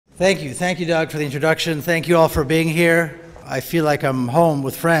Thank you, Doug, for the introduction. Thank you all for being here. I feel like I'm home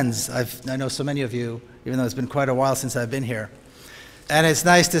with friends. I know so many of you, even though it's been quite a while since I've been here. And it's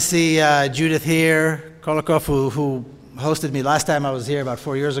nice to see Judith here, Kolokov, who hosted me last time I was here about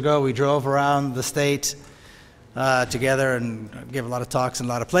 4 years ago. We drove around the state together and gave a lot of talks in a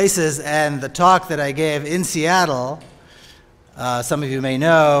lot of places. And the talk that I gave in Seattle, some of you may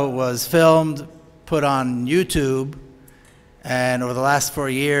know, was filmed, put on YouTube, and over the last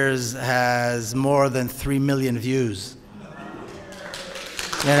 4 years has more than 3 million views.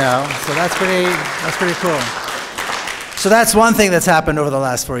 You know, so that's pretty cool. So that's one thing that's happened over the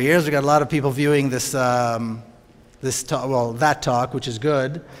last 4 years. We got a lot of people viewing this, that talk, which is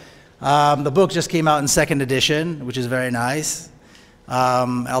good. The book just came out in second edition, which is very nice.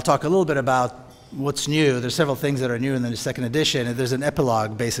 I'll talk a little bit about what's new. There's several things that are new in the second edition. There's an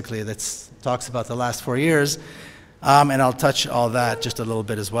epilogue, basically, that talks about the last 4 years. And I'll touch all that just a little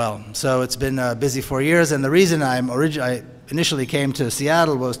bit as well. So it's been a busy 4 years, and the reason I initially came to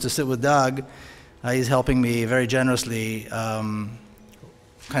Seattle was to sit with Doug. He's helping me very generously kind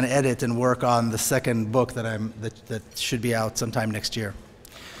of edit and work on the second book that should be out sometime next year.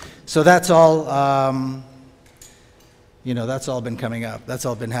 So that's all, that's all been coming up. That's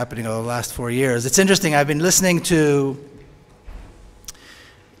all been happening over the last 4 years. It's interesting, I've been listening to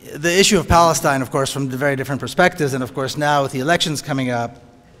the issue of Palestine, of course, from very different perspectives, and of course now with the elections coming up,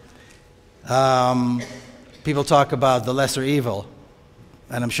 people talk about the lesser evil,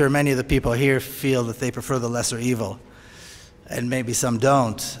 and I'm sure many of the people here feel that they prefer the lesser evil, and maybe some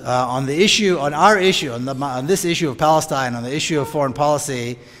don't. On this issue of Palestine, on the issue of foreign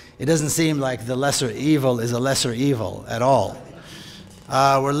policy, it doesn't seem like the lesser evil is a lesser evil at all.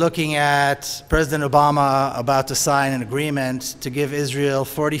 We're looking at President Obama about to sign an agreement to give Israel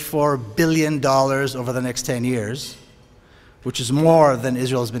 $44 billion over the next 10 years, which is more than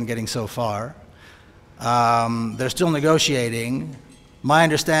Israel's been getting so far. They're still negotiating. My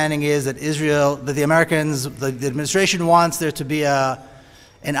understanding is that the Americans, the administration wants there to be an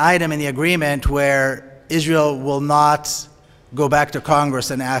item in the agreement where Israel will not go back to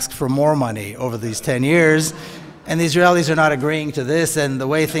Congress and ask for more money over these 10 years. And the Israelis are not agreeing to this, and the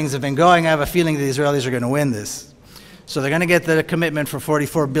way things have been going, I have a feeling the Israelis are going to win this. So they're going to get the commitment for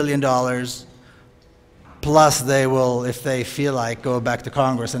 $44 billion, plus they will, if they feel like, go back to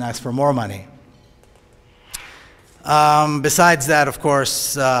Congress and ask for more money. Besides that, of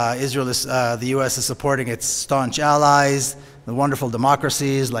course, the U.S. is supporting its staunch allies, the wonderful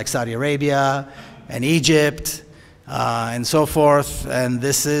democracies like Saudi Arabia and Egypt, and so forth. And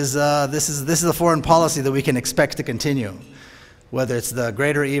this is a foreign policy that we can expect to continue, whether it's the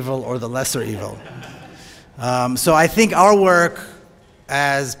greater evil or the lesser evil. So I think our work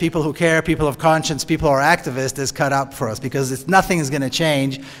as people who care, people of conscience, people who are activists is cut out for us, because nothing is going to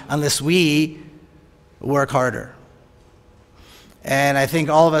change unless we work harder. And I think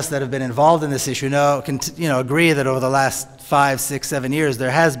all of us that have been involved in this issue agree that over the last 5, 6, 7 years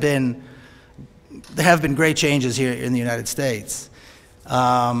there have been great changes here in the United States,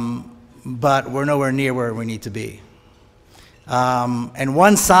 but we're nowhere near where we need to be. And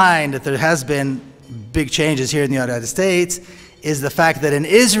one sign that there has been big changes here in the United States is the fact that in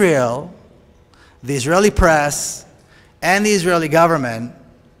Israel, the Israeli press and the Israeli government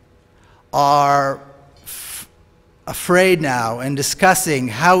are afraid now and discussing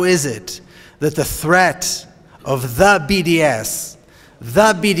how is it that the threat of the BDS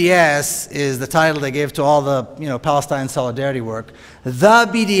is the title they gave to all the Palestine solidarity work. The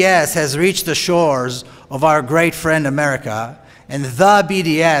BDS has reached the shores of our great friend America, and the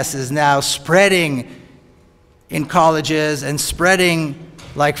BDS is now spreading in colleges and spreading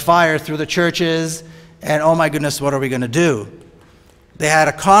like fire through the churches, and oh my goodness, what are we going to do? They had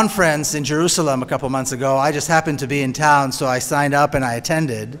a conference in Jerusalem a couple months ago. I just happened to be in town, so I signed up and I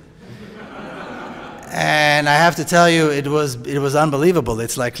attended. And I have to tell you, it was unbelievable.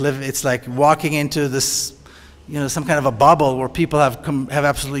 It's like walking into this, some kind of a bubble where people have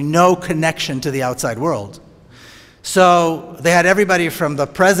absolutely no connection to the outside world. So they had everybody from the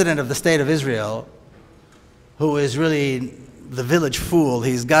president of the state of Israel, who is really the village fool.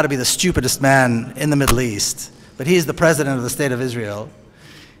 He's got to be the stupidest man in the Middle East, but he's the president of the state of Israel.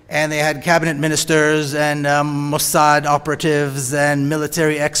 And they had cabinet ministers and Mossad operatives and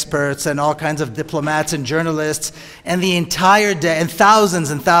military experts and all kinds of diplomats and journalists, and the entire day, and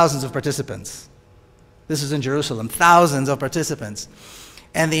thousands of participants. This is in Jerusalem, thousands of participants.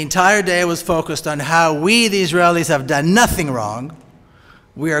 And the entire day was focused on how we, the Israelis, have done nothing wrong.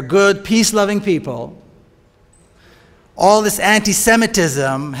 We are good, peace-loving people. All this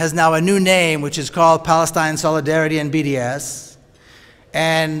anti-Semitism has now a new name, which is called Palestine Solidarity and BDS.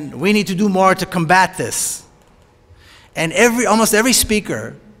 and we need to do more to combat this. And almost every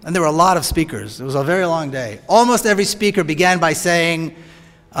speaker, and there were a lot of speakers, it was a very long day, almost every speaker began by saying,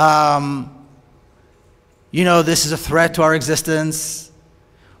 you know, this is a threat to our existence.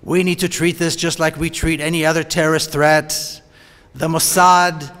 We need to treat this just like we treat any other terrorist threat. The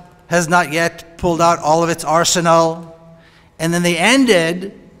Mossad has not yet pulled out all of its arsenal. And then they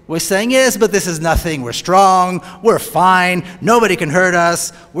ended with saying, yes, but this is nothing. We're strong. We're fine. Nobody can hurt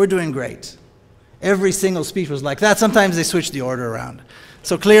us. We're doing great. Every single speech was like that. Sometimes they switch the order around.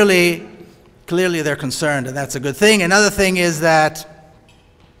 So clearly they're concerned, and that's a good thing. Another thing is that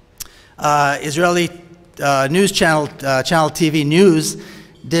Israeli news channel TV News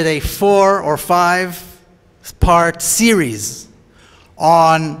did a 4 or 5 part series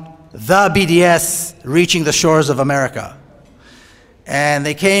on the BDS reaching the shores of America. And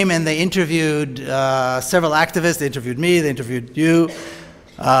they came and they interviewed several activists. They interviewed me, they interviewed you.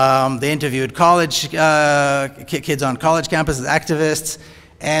 They interviewed college kids on college campuses, activists.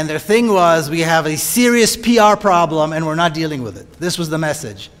 And their thing was, we have a serious PR problem and we're not dealing with it. This was the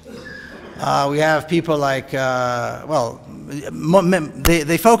message. We have people like, they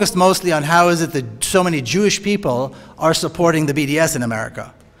focused mostly on how is it that so many Jewish people are supporting the BDS in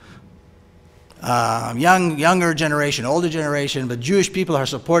America. Younger generation, older generation, but Jewish people are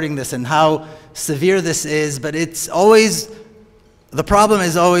supporting this and how severe this is, but it's always, the problem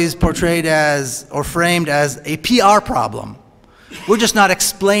is always portrayed as, or framed as a PR problem. We're just not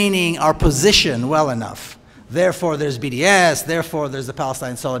explaining our position well enough. Therefore, there's BDS, therefore, there's the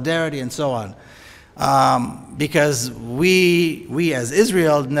Palestine solidarity, and so on. Because we as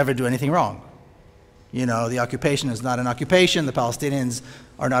Israel never do anything wrong. You know, the occupation is not an occupation, the Palestinians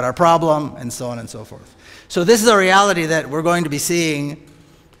are not our problem, and so on and so forth. So this is a reality that we're going to be seeing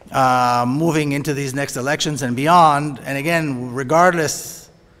moving into these next elections and beyond. And again, regardless,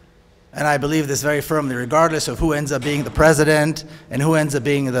 and I believe this very firmly, regardless of who ends up being the president and who ends up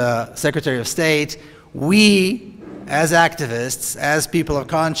being the Secretary of State, we, as activists, as people of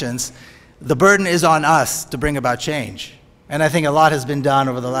conscience, the burden is on us to bring about change. And I think a lot has been done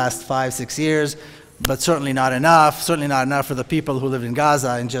over the last 5, 6 years, but certainly not enough for the people who lived in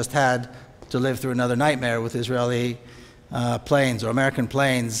Gaza and just had to live through another nightmare with Israeli planes or American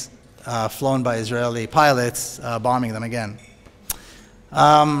planes flown by Israeli pilots bombing them again.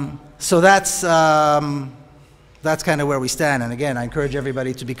 So that's kind of where we stand. And again, I encourage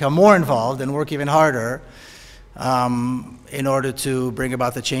everybody to become more involved and work even harder in order to bring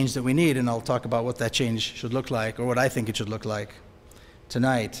about the change that we need. And I'll talk about what that change should look like, or what I think it should look like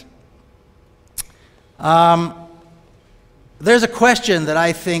tonight. There's a question that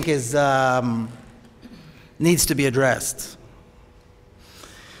I think is, needs to be addressed.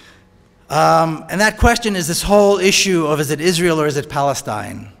 And that question is this whole issue of, is it Israel or is it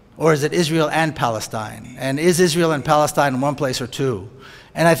Palestine? Or is it Israel and Palestine? And is Israel and Palestine in one place or two?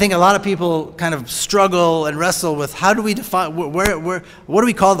 And I think a lot of people kind of struggle and wrestle with, how do we define, what do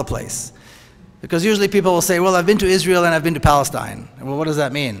we call the place? Because usually people will say, well, I've been to Israel and I've been to Palestine. Well, what does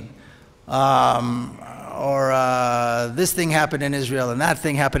that mean? This thing happened in Israel and that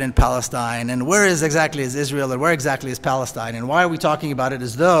thing happened in Palestine. And where exactly is Israel and where exactly is Palestine? And why are we talking about it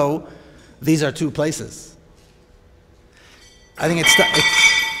as though these are two places? I think it's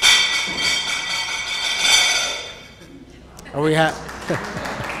are we I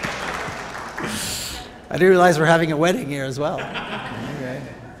didn't realize we're having a wedding here as well. Okay.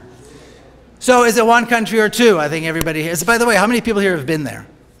 So is it one country or two? I think everybody here. By the way, how many people here have been there?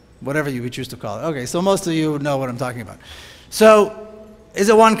 Whatever you would choose to call it. Okay, so most of you know what I'm talking about. So is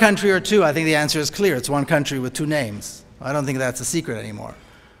it one country or two? I think the answer is clear. It's one country with two names. I don't think that's a secret anymore.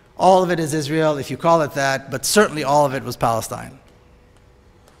 All of it is Israel, if you call it that, but certainly all of it was Palestine.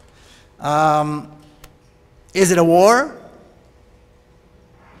 Is it a war?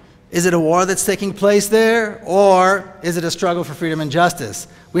 Is it a war that's taking place there? Or is it a struggle for freedom and justice?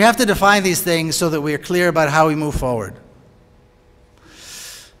 We have to define these things so that we are clear about how we move forward.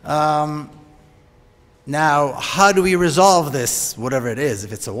 Now, how do we resolve this, whatever it is?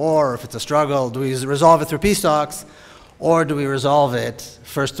 If it's a war, or if it's a struggle, do we resolve it through peace talks? Or do we resolve it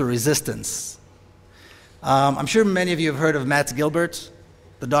first through resistance? I'm sure many of you have heard of Mats Gilbert,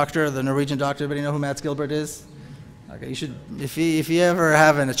 the doctor, the Norwegian doctor. Everybody know who Mats Gilbert is? Okay, you should, if you ever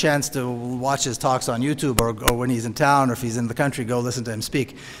have a chance to watch his talks on YouTube, or when he's in town, or if he's in the country, go listen to him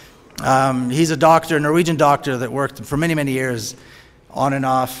speak. He's a doctor, Norwegian doctor that worked for many, many years on and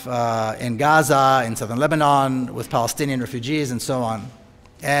off in Gaza, in southern Lebanon, with Palestinian refugees and so on.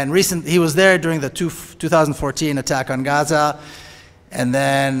 And he was there during the 2014 attack on Gaza, and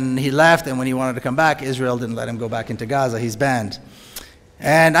then he left, and when he wanted to come back, Israel didn't let him go back into Gaza. He's banned.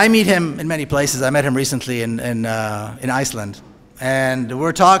 And I meet him in many places. I met him recently in Iceland. And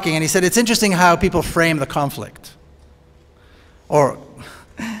we're talking, and he said, it's interesting how people frame the conflict. Or,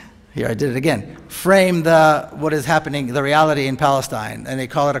 here I did it again, frame what is happening, the reality in Palestine, and they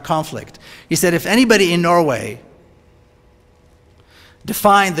call it a conflict. He said, if anybody in Norway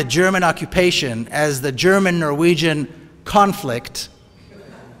defined the German occupation as the German-Norwegian conflict,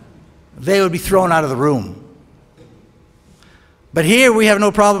 they would be thrown out of the room. But here we have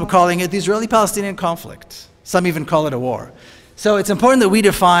no problem calling it the Israeli-Palestinian conflict. Some even call it a war. So it's important that we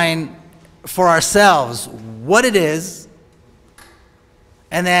define for ourselves what it is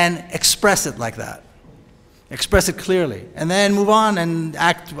and then express it like that. Express it clearly. And then move on and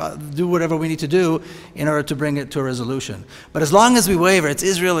do whatever we need to do in order to bring it to a resolution. But as long as we waver, it's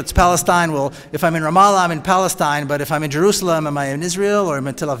Israel, it's Palestine. Well, if I'm in Ramallah, I'm in Palestine. But if I'm in Jerusalem, am I in Israel? Or am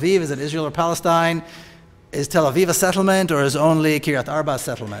I in Tel Aviv? Is it Israel or Palestine? Is Tel Aviv a settlement, or is only Kiryat Arba a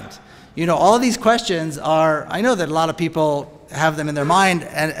settlement? You know, all these questions are, I know that a lot of people have them in their mind,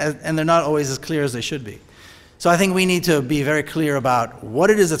 and they're not always as clear as they should be. So I think we need to be very clear about what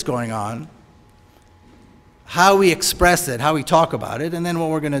it is that's going on, how we express it, how we talk about it, and then what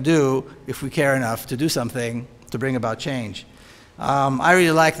we're going to do, if we care enough, to do something to bring about change. I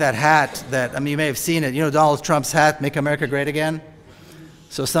really like that hat that, I mean, you may have seen it. You know Donald Trump's hat, Make America Great Again?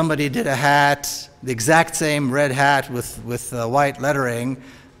 So somebody did a hat, the exact same red hat with white lettering,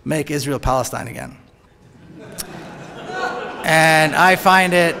 Make Israel Palestine Again. And I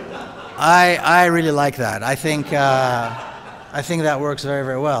find it, I really like that. I think that works very,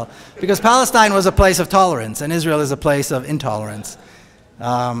 very well. Because Palestine was a place of tolerance, and Israel is a place of intolerance.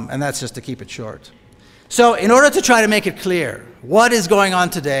 And that's just to keep it short. So in order to try to make it clear, what is going on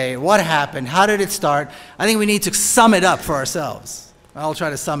today, what happened, how did it start, I think we need to sum it up for ourselves. I'll try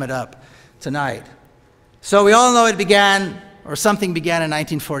to sum it up tonight. So we all know it began, or something began in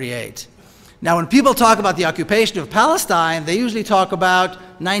 1948. Now when people talk about the occupation of Palestine, they usually talk about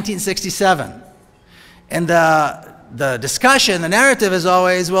 1967. And the discussion, the narrative is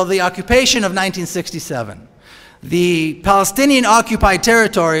always, well, the occupation of 1967. The Palestinian occupied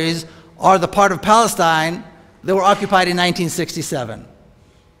territories are the part of Palestine that were occupied in 1967.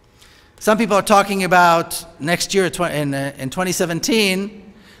 Some people are talking about next year, in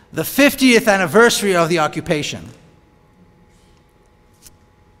 2017, the 50th anniversary of the occupation.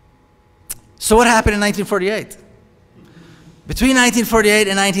 So what happened in 1948? Between 1948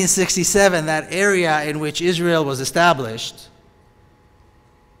 and 1967, that area in which Israel was established,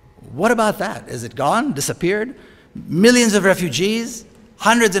 what about that? Is it gone? Disappeared? Millions of refugees?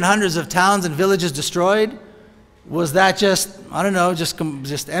 Hundreds and hundreds of towns and villages destroyed? Was that just, I don't know,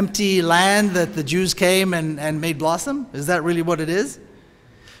 just empty land that the Jews came and made blossom? Is that really what it is?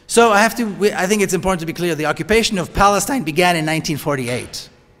 So I think it's important to be clear. The occupation of Palestine began in 1948.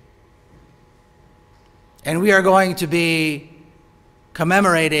 And we are going to be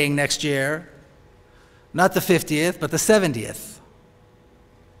commemorating next year, not the 50th, but the 70th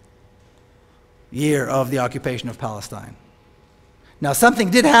year of the occupation of Palestine. Now,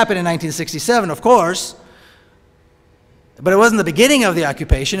 something did happen in 1967, of course, but it wasn't the beginning of the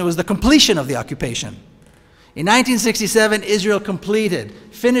occupation, it was the completion of the occupation. In 1967, Israel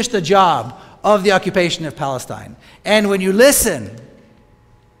finished the job of the occupation of Palestine. And when you listen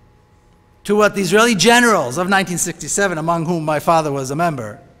to what the Israeli generals of 1967, among whom my father was a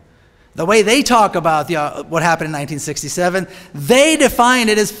member, the way they talk about what happened in 1967, they define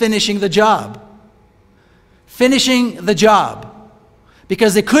it as finishing the job. Finishing the job.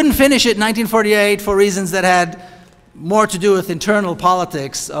 Because they couldn't finish it in 1948 for reasons that had more to do with internal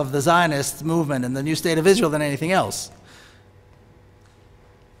politics of the Zionist movement and the new state of Israel than anything else.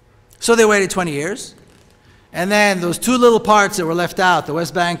 So they waited 20 years. And then those two little parts that were left out, the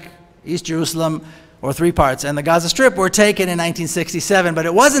West Bank, East Jerusalem, or 3 parts, and the Gaza Strip were taken in 1967, but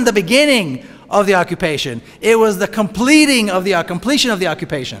it wasn't the beginning of the occupation. It was the completion of the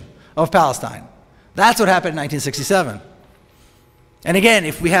occupation of Palestine. That's what happened in 1967. And again,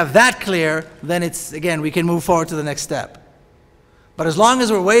 if we have that clear, then we can move forward to the next step. But as long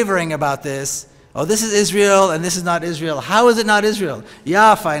as we're wavering about this, oh, this is Israel and this is not Israel. How is it not Israel?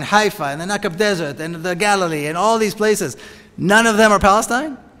 Jaffa and Haifa and the Negev Desert and the Galilee and all these places, none of them are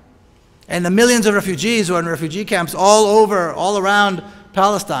Palestine? And the millions of refugees who are in refugee camps all around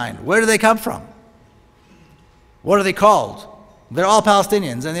Palestine, where do they come from? What are they called? They're all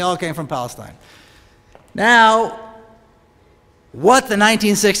Palestinians, and they all came from Palestine. Now, what the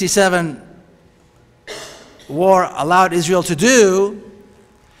 1967 war allowed Israel to do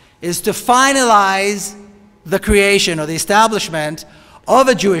is to finalize the creation or the establishment of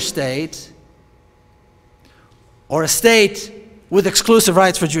a Jewish state, or a state with exclusive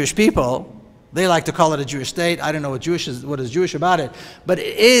rights for Jewish people. They like to call it a Jewish state. I don't know what is Jewish about it. But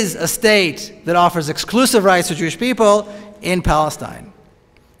it is a state that offers exclusive rights for Jewish people in Palestine.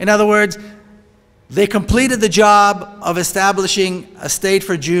 In other words, they completed the job of establishing a state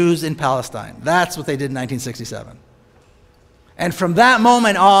for Jews in Palestine. That's what they did in 1967. And from that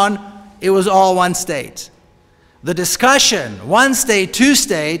moment on, it was all one state. The discussion, one state, two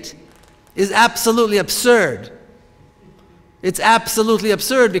state, is absolutely absurd. It's absolutely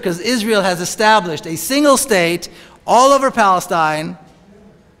absurd because Israel has established a single state all over Palestine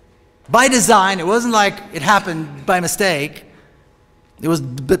by design. It wasn't like it happened by mistake. It was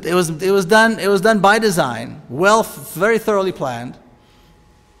done by design, very thoroughly planned.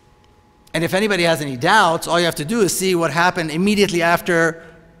 And if anybody has any doubts, all you have to do is see what happened immediately after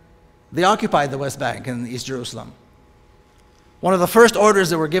they occupied the West Bank and East Jerusalem. One of the first orders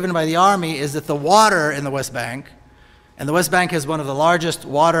that were given by the army is that the water in the West Bank, and the West Bank has one of the largest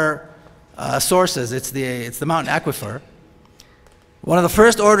water sources, it's the mountain aquifer. One of the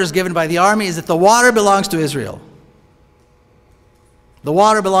first orders given by the army is that the water belongs to Israel. The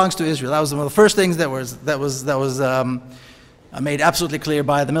water belongs to Israel. That was one of the first things that was made absolutely clear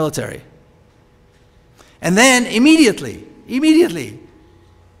by the military. And then immediately,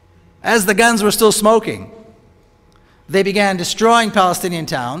 as the guns were still smoking, they began destroying Palestinian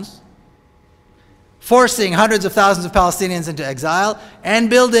towns, forcing hundreds of thousands of Palestinians into exile, and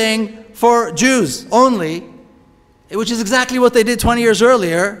building for Jews only, which is exactly what they did 20 years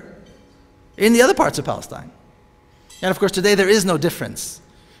earlier in the other parts of Palestine. And of course, today there is no difference.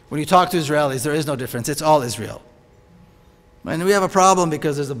 When you talk to Israelis, there is no difference. It's all Israel. And we have a problem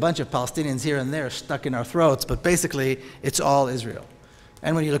because there's a bunch of Palestinians here and there stuck in our throats, but basically, it's all Israel.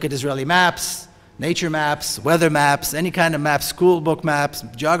 And when you look at Israeli maps, nature maps, weather maps, any kind of maps, school book maps,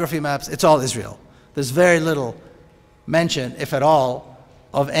 geography maps, it's all Israel. There's very little mention, if at all,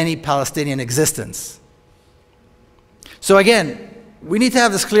 of any Palestinian existence. So again, we need to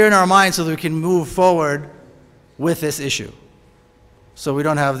have this clear in our minds so that we can move forward with this issue, so we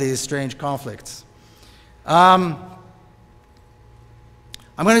don't have these strange conflicts. I'm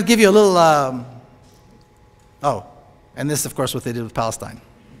going to give you a little, and this, of course, what they did with Palestine.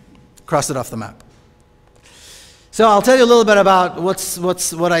 Crossed it off the map. So I'll tell you a little bit about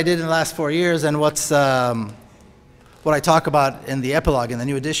what I did in the last 4 years and what I talk about in the epilogue, in the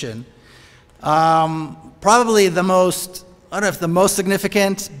new edition. Probably the most, I don't know if the most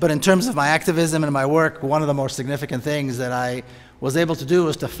significant, but in terms of my activism and my work, one of the more significant things that I was able to do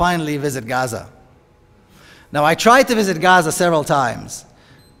was to finally visit Gaza. Now, I tried to visit Gaza several times,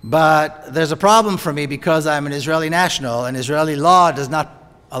 but there's a problem for me because I'm an Israeli national, and Israeli law does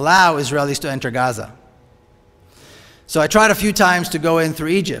not allow Israelis to enter Gaza. So I tried a few times to go in through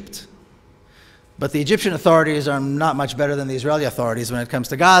Egypt, but the Egyptian authorities are not much better than the Israeli authorities when it comes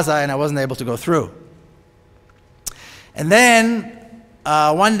to Gaza, and I wasn't able to go through. And then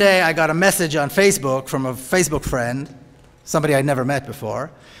one day I got a message on Facebook from a Facebook friend, somebody I'd never met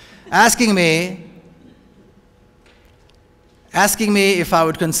before, asking me if I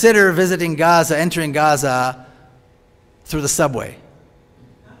would consider visiting Gaza, entering Gaza through the subway,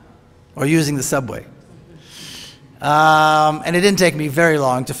 or using the subway. And it didn't take me very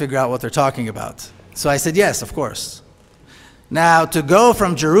long to figure out what they're talking about. So I said, yes, of course. Now, to go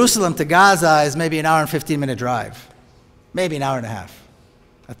from Jerusalem to Gaza is maybe an hour and 15-minute drive. Maybe an hour and a half,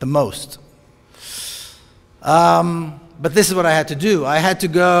 at the most. But this is what I had to do. I had to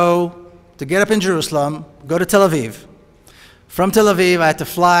get up in Jerusalem, go to Tel Aviv. From Tel Aviv, I had to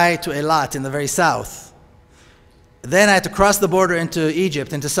fly to Eilat in the very south. Then I had to cross the border into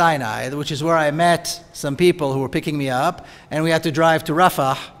Egypt, into Sinai, which is where I met some people who were picking me up, and we had to drive to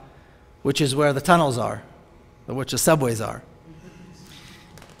Rafah, which is where the tunnels are, which the subways are.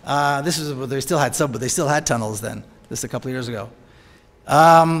 This is they still had tunnels then. This is a couple of years ago.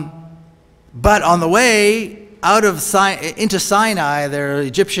 But on the way out of into Sinai, there are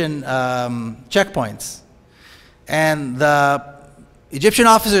Egyptian checkpoints. And the Egyptian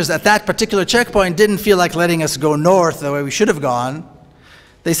officers at that particular checkpoint didn't feel like letting us go north the way we should have gone.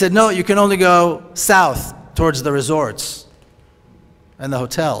 They said, no, you can only go south towards the resorts and the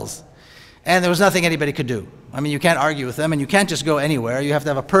hotels. And there was nothing anybody could do. I mean, you can't argue with them, and you can't just go anywhere. You have to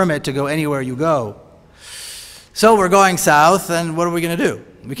have a permit to go anywhere you go. So we're going south, and what are we going to do?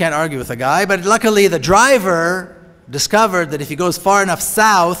 We can't argue with the guy, but luckily the driver discovered that if he goes far enough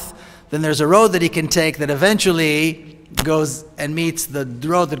south, then there's a road that he can take that eventually goes and meets the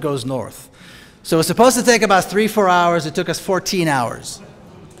road that goes north. So it was supposed to take about 3-4 hours. It took us 14 hours.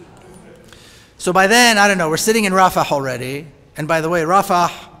 So by then, I don't know, we're sitting in Rafah already. And by the way,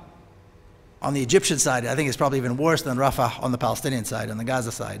 Rafah on the Egyptian side, I think it's probably even worse than Rafah on the Palestinian side, on the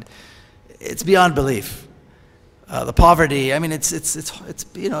Gaza side. It's beyond belief. The poverty, I mean, it's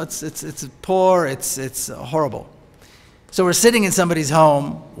poor, it's horrible. So we're sitting in somebody's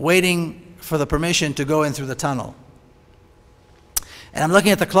home, waiting for the permission to go in through the tunnel. And I'm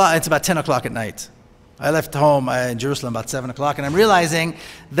looking at the clock, it's about 10 o'clock at night. I left home in Jerusalem about 7 o'clock, and I'm realizing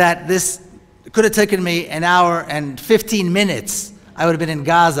that this could have taken me an hour and 15 minutes. I would have been in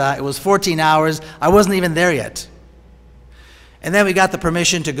Gaza. It was 14 hours. I wasn't even there yet. And then we got the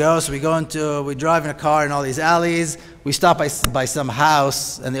permission to go, so we drive in a car in all these alleys. We stop by some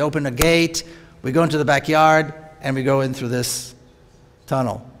house, and they open a gate. We go into the backyard, and we go in through this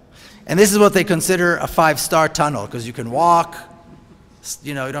tunnel. And this is what they consider a 5-star tunnel, because you can walk,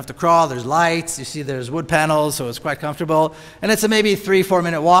 you don't have to crawl, there's lights, you see there's wood panels, so it's quite comfortable. And it's a maybe 3-4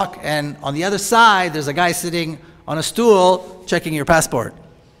 minute walk, and on the other side, there's a guy sitting on a stool checking your passport.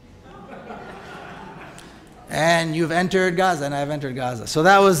 And you've entered Gaza, and I've entered Gaza. So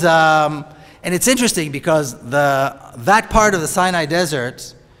that was, and it's interesting because that part of the Sinai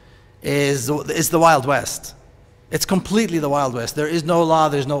Desert is the Wild West. It's completely the Wild West. There is no law,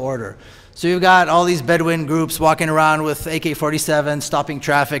 there's no order. So you've got all these Bedouin groups walking around with AK-47, stopping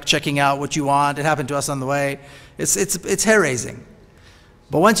traffic, checking out what you want. It happened to us on the way. It's hair-raising.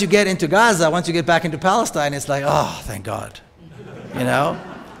 But once you get into Gaza, once you get back into Palestine, it's like, oh, thank God,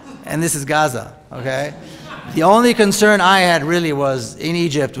 And this is Gaza, okay? The only concern I had really was in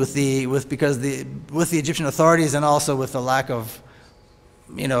Egypt with the Egyptian authorities, and also with the lack of,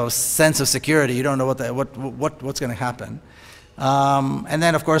 sense of security. You don't know what's going to happen. And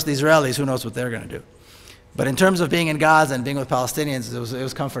then, of course, the Israelis, who knows what they're going to do. But in terms of being in Gaza and being with Palestinians, it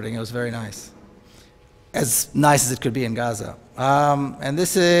was comforting. It was very nice. As nice as it could be in Gaza. And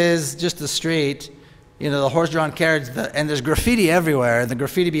this is just the street, the horse-drawn carriage, and there's graffiti everywhere. The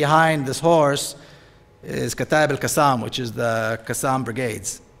graffiti behind this horse is Kataib al-Qassam, which is the Qassam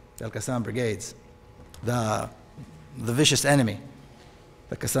Brigades, the Al-Qassam Brigades, the vicious enemy,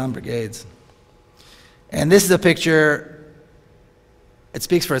 the Qassam Brigades. And this is a picture, it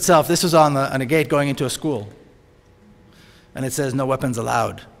speaks for itself. This was on a gate going into a school. And it says, no weapons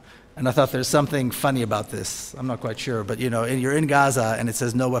allowed. And I thought there's something funny about this. I'm not quite sure, but you're in Gaza and it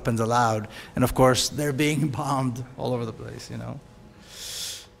says no weapons allowed. And of course, they're being bombed all over the place,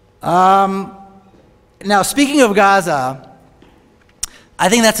 Now, speaking of Gaza, I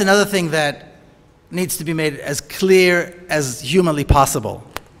think that's another thing that needs to be made as clear as humanly possible.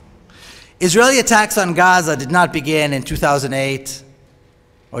 Israeli attacks on Gaza did not begin in 2008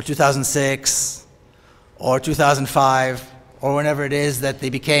 or 2006 or 2005 or whenever it is that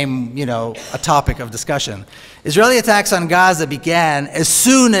they became, a topic of discussion. Israeli attacks on Gaza began as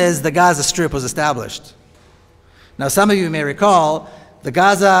soon as the Gaza Strip was established. Now, some of you may recall, the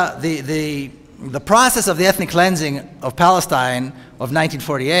process of the ethnic cleansing of Palestine of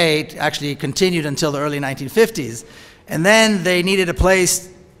 1948 actually continued until the early 1950s. And then they needed a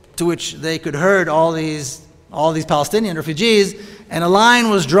place to which they could herd all these Palestinian refugees, and a line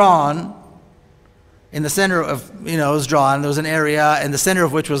was drawn in the center of, there was an area in the center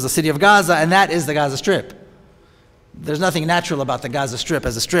of which was the city of Gaza, and that is the Gaza Strip. There's nothing natural about the Gaza Strip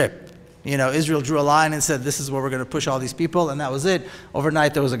as a strip. Israel drew a line and said, this is where we're going to push all these people, and that was it.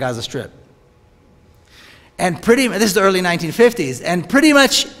 Overnight, there was a Gaza Strip. And this is the early 1950s, and pretty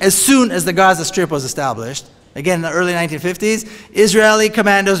much as soon as the Gaza Strip was established, again in the early 1950s, Israeli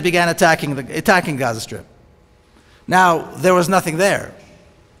commandos began attacking Gaza Strip. Now, there was nothing there.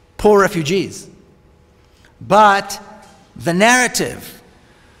 Poor refugees. But the narrative,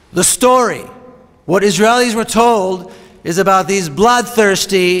 the story, what Israelis were told is about these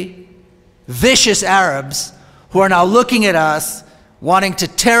bloodthirsty, vicious Arabs who are now looking at us, wanting to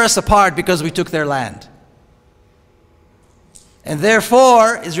tear us apart because we took their land. And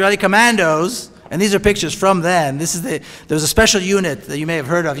therefore, Israeli commandos, and these are pictures from then, there was a special unit that you may have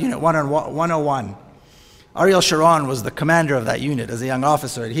heard of, Unit 101. Ariel Sharon was the commander of that unit as a young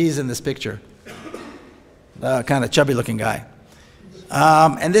officer, and he's in this picture. Kind of chubby-looking guy.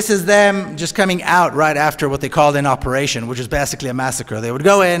 And this is them just coming out right after what they called an operation, which is basically a massacre. They would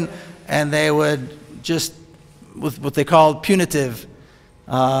go in, and they would just, with what they called punitive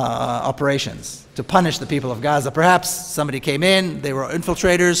operations, to punish the people of Gaza. Perhaps somebody came in, they were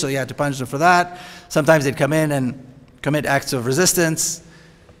infiltrators, so you had to punish them for that. Sometimes they'd come in and commit acts of resistance,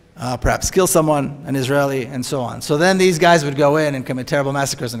 perhaps kill someone, an Israeli, and so on. So then these guys would go in and commit terrible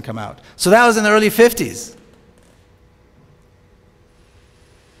massacres and come out. So that was in the early 50s.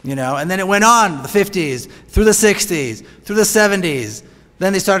 And then it went on, the 50s, through the 60s, through the 70s.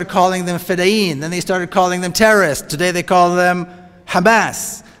 Then they started calling them Fedayeen. Then they started calling them terrorists. Today they call them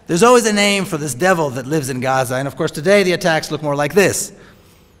Hamas. There's always a name for this devil that lives in Gaza. And of course, today the attacks look more like this.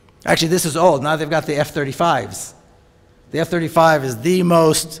 Actually, this is old. Now they've got the F-35s. The F-35 is the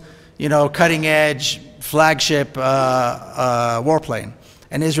most, cutting-edge flagship warplane.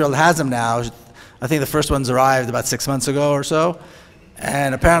 And Israel has them now. I think the first ones arrived about 6 months ago or so.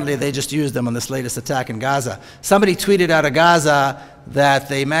 And apparently they just used them on this latest attack in Gaza. Somebody tweeted out of Gaza that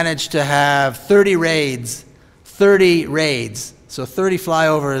they managed to have 30 raids, so 30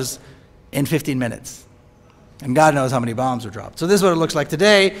 flyovers in 15 minutes. And God knows how many bombs were dropped. So this is what it looks like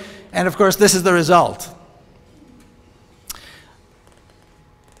today. And of course, this is the result.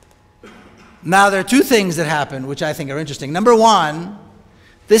 Now, there are two things that happen which I think are interesting. Number one,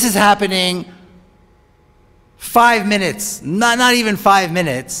 this is happening 5 minutes, not even 5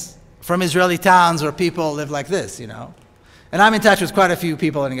 minutes from Israeli towns where people live like this, And I'm in touch with quite a few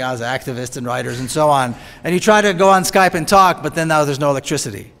people in Gaza, activists and writers and so on. And you try to go on Skype and talk, but then now there's no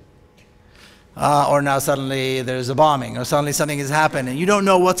electricity. Or now suddenly there's a bombing, or suddenly something has happened, and you don't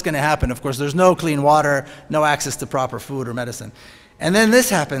know what's going to happen. Of course, there's no clean water, no access to proper food or medicine. And then this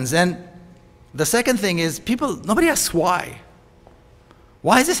happens, and the second thing is nobody asks why.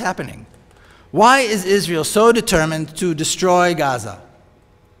 Why is this happening? Why is Israel so determined to destroy Gaza?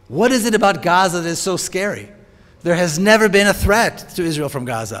 What is it about Gaza that is so scary? There has never been a threat to Israel from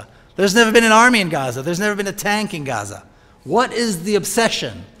Gaza. There's never been an army in Gaza. There's never been a tank in Gaza. What is the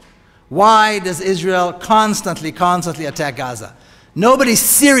obsession? Why does Israel constantly attack Gaza? Nobody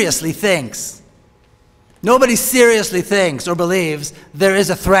seriously thinks or believes there is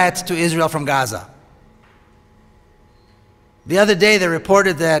a threat to Israel from Gaza. The other day they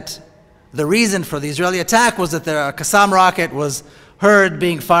reported that the reason for the Israeli attack was that a Qassam rocket was heard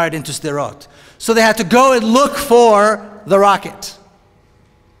being fired into Sderot. So they had to go and look for the rocket.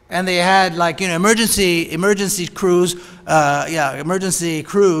 And they had emergency crews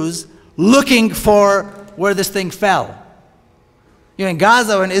looking for where this thing fell. In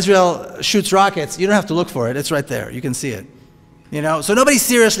Gaza, when Israel shoots rockets, you don't have to look for it. It's right there. You can see it. So nobody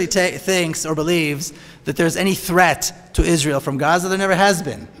seriously thinks or believes that there's any threat to Israel from Gaza. There never has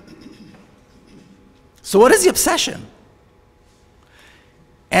been. So what is the obsession?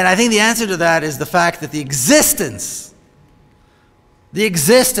 And I think the answer to that is the fact that the existence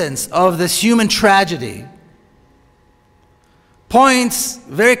of this human tragedy points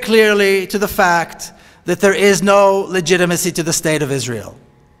very clearly to the fact that there is no legitimacy to the state of Israel.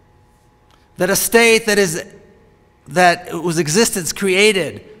 That a state whose existence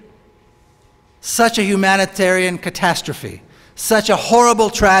created such a humanitarian catastrophe, such a horrible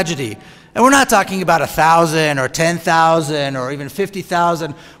tragedy. And we're not talking about 1,000 or 10,000 or even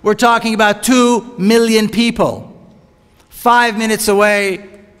 50,000. We're talking about 2 million people, 5 minutes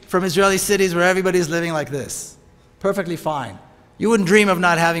away from Israeli cities where everybody's living like this. Perfectly fine. You wouldn't dream of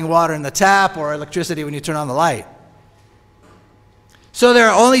not having water in the tap or electricity when you turn on the light. So there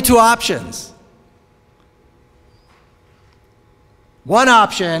are only two options. One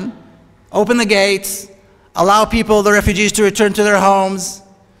option, open the gates, allow the refugees to return to their homes,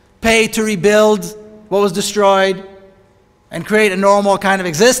 pay to rebuild what was destroyed, and create a normal kind of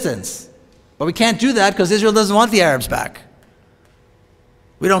existence. But we can't do that because Israel doesn't want the Arabs back.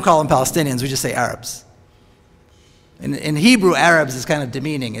 We don't call them Palestinians, we just say Arabs. In Hebrew, Arabs is kind of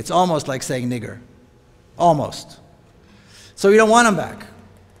demeaning. It's almost like saying nigger. Almost. So we don't want them back.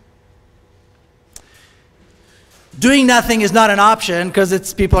 Doing nothing is not an option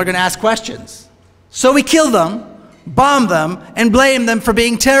because people are going to ask questions. So we kill them, bomb them, and blame them for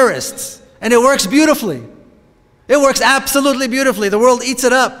being terrorists. And it works beautifully. It works absolutely beautifully. The world eats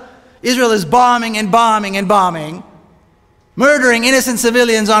it up. Israel is bombing and bombing and bombing, murdering innocent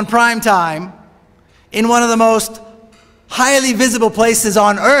civilians on prime time in one of the most highly visible places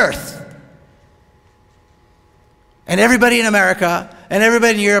on earth. And everybody in America and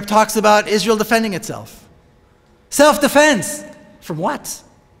everybody in Europe talks about Israel defending itself. Self-defense. From what?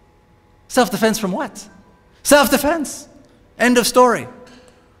 Self-defense from what? Self-defense. End of story.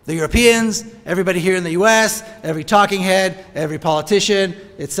 The Europeans, everybody here in the US, every talking head, every politician,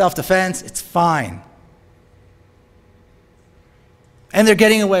 it's self-defense, it's fine. And they're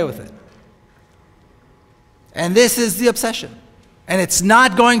getting away with it. And this is the obsession. And it's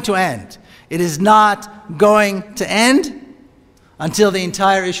not going to end. It is not going to end until the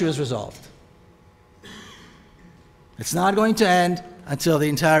entire issue is resolved. It's not going to end until the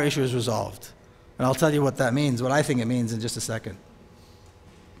entire issue is resolved. And I'll tell you what that means, what I think it means in just a second.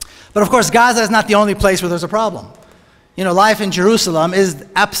 But of course, Gaza is not the only place where there's a problem. Life in Jerusalem is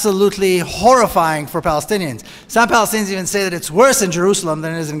absolutely horrifying for Palestinians. Some Palestinians even say that it's worse in Jerusalem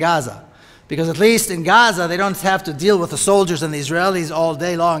than it is in Gaza. Because at least in Gaza, they don't have to deal with the soldiers and the Israelis all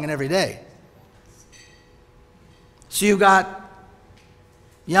day long and every day. So you've got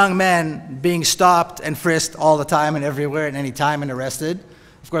young men being stopped and frisked all the time and everywhere at any time and arrested.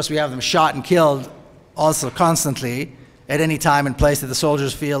 Of course, we have them shot and killed also constantly at any time and place that the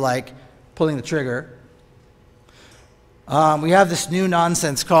soldiers feel like pulling the trigger. We have this new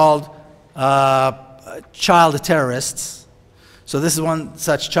nonsense called child terrorists. So this is one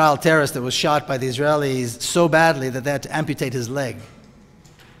such child terrorist that was shot by the Israelis so badly that they had to amputate his leg.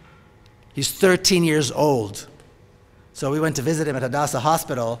 He's 13 years old. So we went to visit him at Hadassah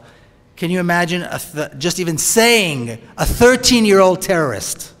Hospital. Can you imagine just even saying a 13-year-old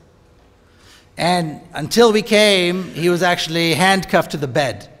terrorist? And until we came, he was actually handcuffed to the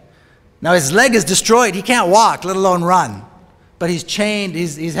bed. Now his leg is destroyed. He can't walk, let alone run. But he's chained,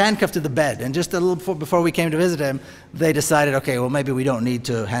 he's handcuffed to the bed. And just a little before we came to visit him, they decided, okay, well, maybe we don't need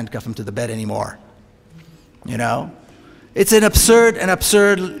to handcuff him to the bed anymore. You know? It's an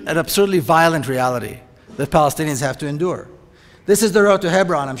absurdly violent reality that Palestinians have to endure. This is the road to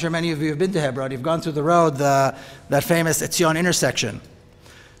Hebron. I'm sure many of you have been to Hebron. You've gone through the road, that famous Etzion intersection.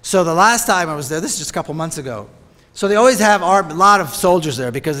 So the last time I was there, this is just a couple months ago. So they always have a lot of soldiers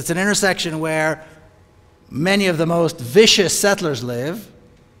there because it's an intersection where many of the most vicious settlers live,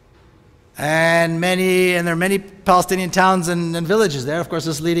 and there are many Palestinian towns and villages there. Of course,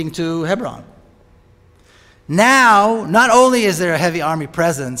 this leading to Hebron. Now, not only is there a heavy army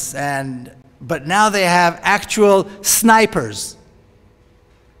presence, but now they have actual snipers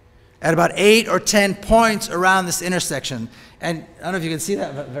at about 8 or 10 points around this intersection. And I don't know if you can see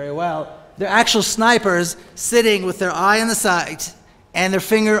that very well. They're actual snipers sitting with their eye on the sight and their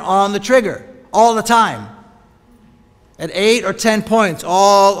finger on the trigger all the time. At 8 or 10 points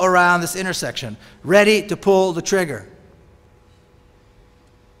all around this intersection, ready to pull the trigger.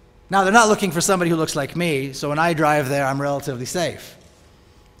 Now, they're not looking for somebody who looks like me, so when I drive there, I'm relatively safe.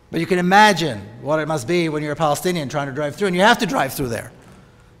 But you can imagine what it must be when you're a Palestinian trying to drive through, and you have to drive through there.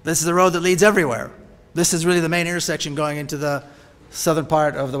 This is the road that leads everywhere. This is really the main intersection going into the southern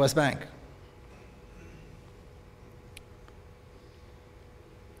part of the West Bank.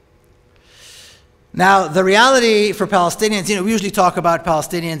 Now, the reality for Palestinians, we usually talk about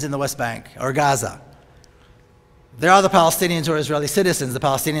Palestinians in the West Bank or Gaza. There are the Palestinians who are Israeli citizens, the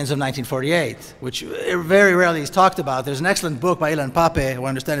Palestinians of 1948, which very rarely is talked about. There's an excellent book by Ilan Pape, who I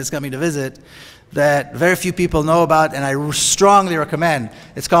understand is coming to visit, that very few people know about, and I strongly recommend.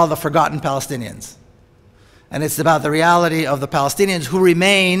 It's called The Forgotten Palestinians. And it's about the reality of the Palestinians who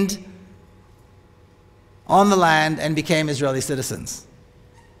remained on the land and became Israeli citizens.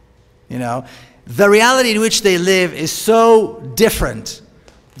 The reality in which they live is so different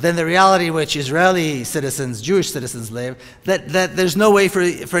than the reality in which Israeli citizens, Jewish citizens live, that there's no way for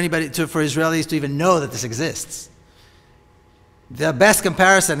Israelis to even know that this exists. The best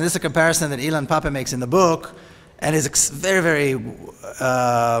comparison, and this is a comparison that Ilan Pape makes in the book, and is very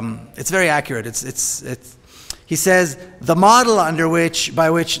accurate. He says the model by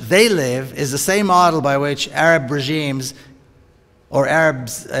which they live is the same model by which Arab regimes or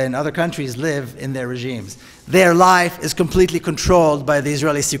Arabs in other countries live in their regimes. Their life is completely controlled by the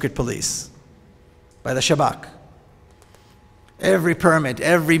Israeli secret police, by the Shabak. Every permit,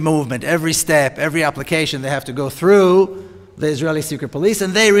 every movement, every step, every application, they have to go through the Israeli secret police,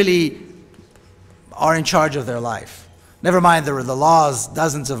 and they really are in charge of their life. Never mind the laws,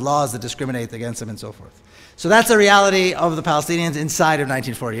 dozens of laws that discriminate against them and so forth. So that's the reality of the Palestinians inside of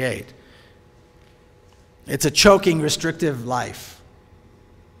 1948. It's a choking, restrictive life.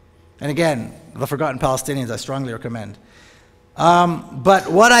 And again, The Forgotten Palestinians, I strongly recommend.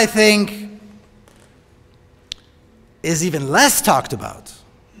 But what I think is even less talked about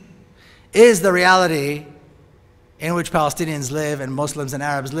is the reality in which Palestinians live and Muslims and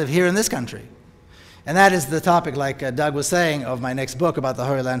Arabs live here in this country. And that is the topic, like Doug was saying, of my next book about the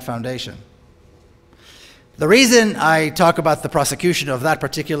Holy Land Foundation. The reason I talk about the prosecution of that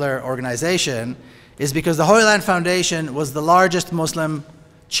particular organization is because the Holy Land Foundation was the largest Muslim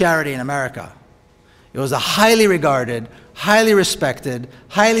charity in America. It was a highly regarded, highly respected,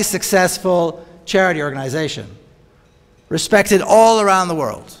 highly successful charity organization, respected all around the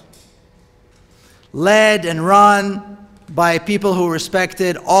world, led and run by people who were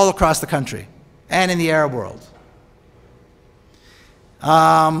respected all across the country and in the Arab world.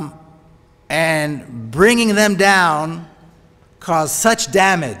 And bringing them down caused such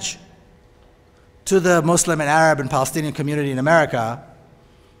damage to the Muslim and Arab and Palestinian community in America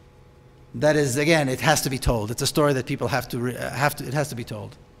that is, again, it has to be told. It's a story that people it has to be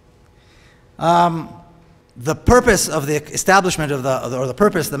told. the purpose of the establishment of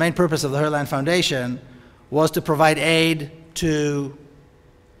the main purpose of the Herland Foundation was to provide aid to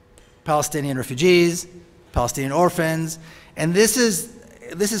Palestinian refugees, Palestinian orphans, and this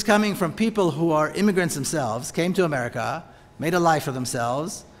is coming from people who are immigrants themselves, came to America, made a life for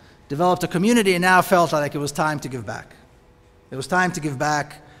themselves, developed a community, and now felt like it was time to give back. It was time to give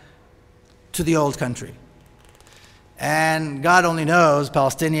back to the old country. And God only knows,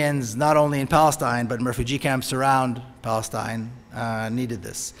 Palestinians, not only in Palestine, but in refugee camps around Palestine, needed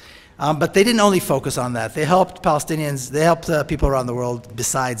this. But they didn't only focus on that. They helped Palestinians, they helped people around the world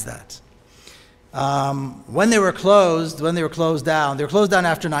besides that. When they were closed down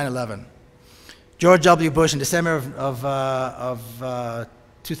after 9/11. George W. Bush, in December of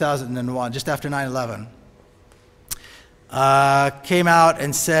 2001, just after 9/11, came out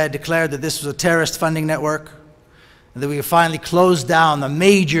and declared that this was a terrorist funding network, that we finally closed down the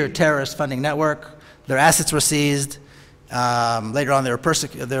major terrorist funding network. Their assets were seized. Later on, they were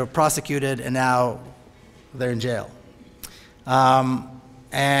prosecuted, and now they're in jail.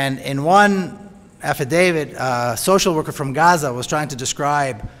 And in one affidavit, a social worker from Gaza was trying to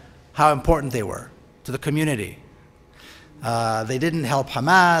describe how important they were to the community. They didn't help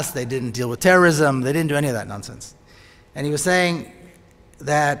Hamas, they didn't deal with terrorism, they didn't do any of that nonsense. And he was saying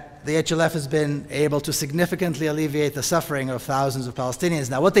that the HLF has been able to significantly alleviate the suffering of thousands of Palestinians.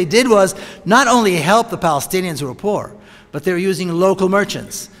 Now, what they did was not only help the Palestinians who were poor, but they were using local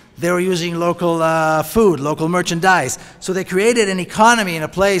merchants. They were using local food, local merchandise. So they created an economy in a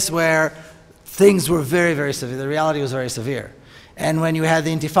place where things were very, very severe. The reality was very severe. And when you had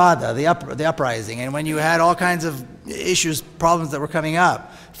the Intifada, the uprising, and when you had all kinds of issues, problems that were coming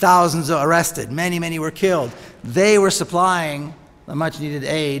up, thousands are arrested, many, many were killed, they were supplying the much-needed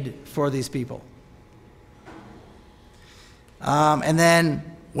aid for these people. And then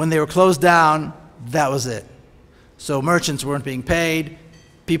when they were closed down, that was it. So merchants weren't being paid,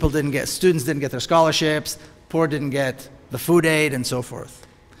 students didn't get their scholarships, poor didn't get the food aid, and so forth.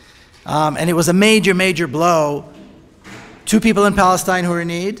 And it was a major, major blow to people in Palestine who are in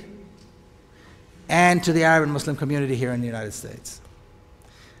need, and to the Arab and Muslim community here in the United States.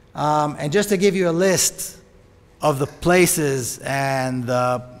 And just to give you a list of the places and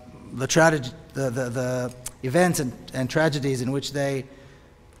the events and tragedies in which they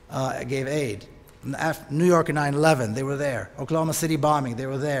gave aid. New York in 9/11, they were there. Oklahoma City bombing, they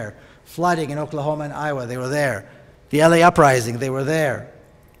were there. Flooding in Oklahoma and Iowa, they were there. The LA uprising, they were there.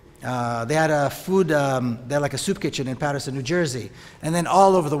 They had a they had like a soup kitchen in Patterson, New Jersey, and then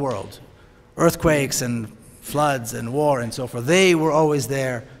all over the world. Earthquakes and floods and war and so forth. They were always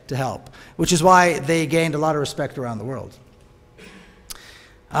there to help, which is why they gained a lot of respect around the world.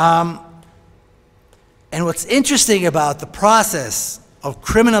 And what's interesting about the process of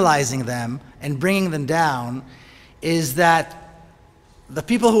criminalizing them and bringing them down is that the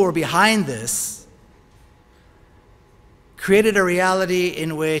people who were behind this created a reality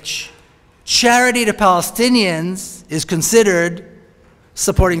in which charity to Palestinians is considered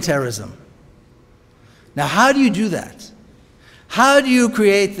supporting terrorism. Now, how do you do that? How do you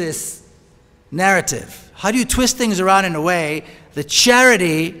create this narrative? How do you twist things around in a way that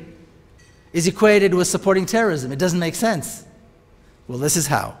charity is equated with supporting terrorism? It doesn't make sense. Well, this is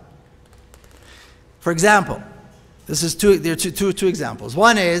how. For example, there are two examples.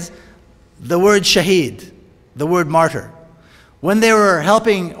 One is the word shaheed, the word martyr. When they were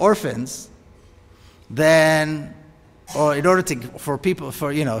helping orphans, then, or in order for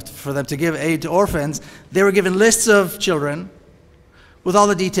them to give aid to orphans, they were given lists of children with all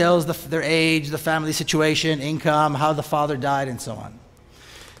the details, their age, the family situation, income, how the father died, and so on.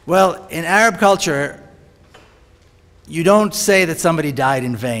 Well, in Arab culture, you don't say that somebody died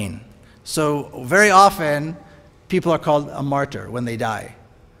in vain. So very often, people are called a martyr when they die,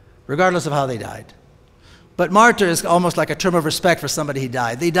 regardless of how they died. But martyr is almost like a term of respect for somebody who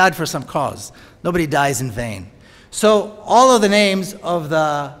died. They died for some cause. Nobody dies in vain. So all of the names all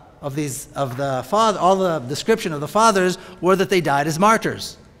the description of the fathers were that they died as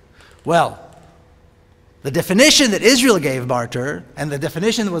martyrs. Well, the definition that Israel gave martyr, and the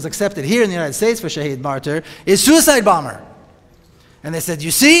definition that was accepted here in the United States for shaheed martyr, is suicide bomber. And they said, you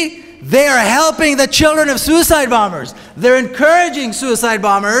see, they are helping the children of suicide bombers. They're encouraging suicide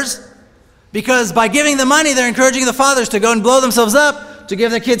bombers because by giving the money, they're encouraging the fathers to go and blow themselves up to give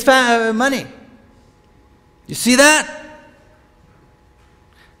their kids money. You see that?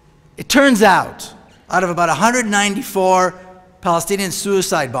 It turns out of about 194 Palestinian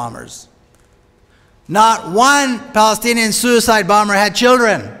suicide bombers, not one Palestinian suicide bomber had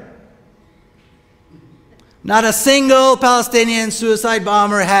children. Not a single Palestinian suicide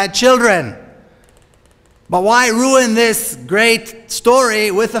bomber had children. But why ruin this great story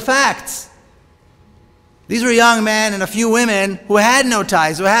with the facts? These were young men and a few women who had no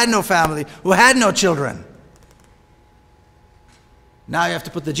ties, who had no family, who had no children. Now you have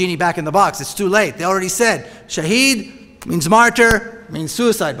to put the genie back in the box. It's too late. They already said, Shaheed means martyr, means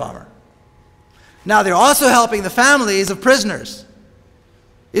suicide bomber. Now they're also helping the families of prisoners.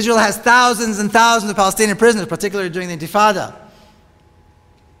 Israel has thousands and thousands of Palestinian prisoners, particularly during the Intifada.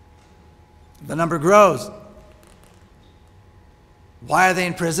 The number grows. Why are they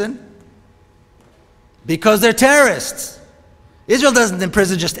in prison? Because they're terrorists. Israel doesn't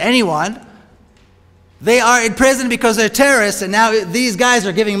imprison just anyone. They are in prison because they're terrorists, and now these guys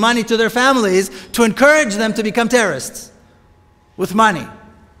are giving money to their families to encourage them to become terrorists with money.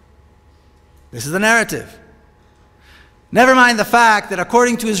 This is the narrative. Never mind the fact that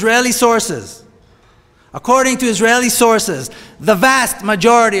according to Israeli sources, the vast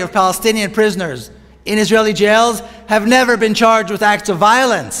majority of Palestinian prisoners in Israeli jails have never been charged with acts of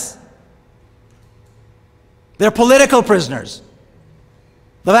violence. They're political prisoners.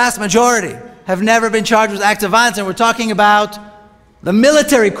 The vast majority have never been charged with acts of violence, and we're talking about the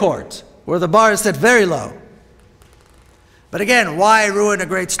military court, where the bar is set very low. But again, why ruin a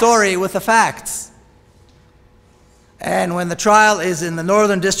great story with the facts? And when the trial is in the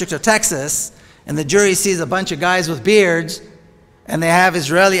Northern District of Texas, and the jury sees a bunch of guys with beards, and they have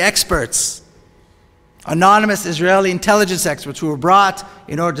Israeli experts, anonymous Israeli intelligence experts who were brought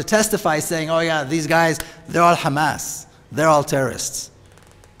in order to testify, saying, oh yeah, these guys, they're all Hamas, they're all terrorists.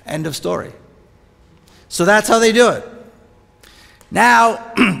 End of story. So that's how they do it.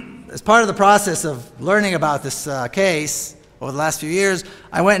 Now, as part of the process of learning about this case over the last few years,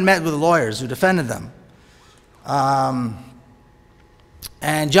 I went and met with the lawyers who defended them.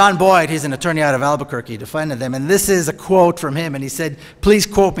 And John Boyd, he's an attorney out of Albuquerque, defended them. And this is a quote from him. And he said, please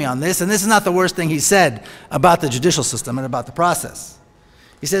quote me on this. And this is not the worst thing he said about the judicial system and about the process.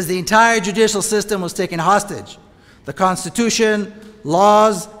 He says, the entire judicial system was taken hostage. The Constitution,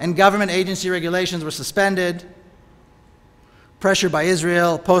 laws, and government agency regulations were suspended. Pressure by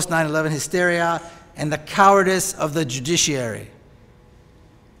Israel, post 9/11 hysteria, and the cowardice of the judiciary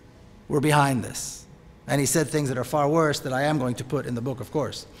were behind this. And he said things that are far worse that I am going to put in the book, of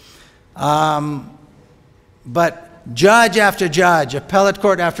course. But judge after judge, appellate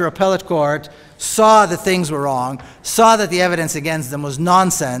court after appellate court, saw that things were wrong, saw that the evidence against them was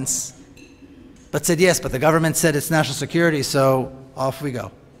nonsense, but said, yes, but the government said it's national security, so off we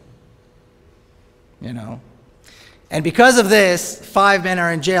go. You know. And because of this, 5 men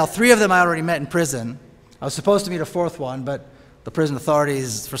are in jail. 3 of them I already met in prison. I was supposed to meet a 4th one, but the prison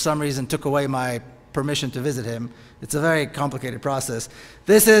authorities, for some reason, took away my permission to visit him. It's a very complicated process.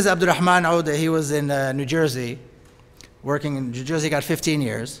 This is Abdurrahman Oude. He was in New Jersey, working in New Jersey, got 15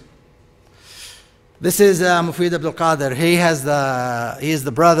 years. This is Mufid Abdul Qadir. He is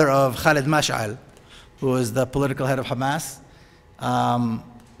the brother of Khalid Mash'al, who is the political head of Hamas.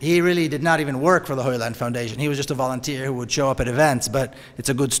 He really did not even work for the Holy Land Foundation. He was just a volunteer who would show up at events, but it's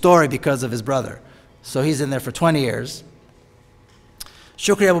a good story because of his brother. So he's in there for 20 years.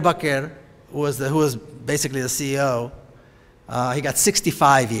 Shukri Abu Bakr, who was basically the CEO, he got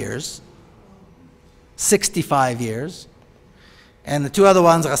 65 years. 65 years. And the 2 other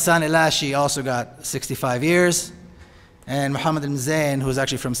ones, Ghassan Elashi, also got 65 years. And Muhammad al-Zain, who's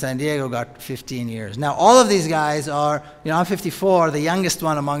actually from San Diego, got 15 years. Now, all of these guys are, I'm 54, the youngest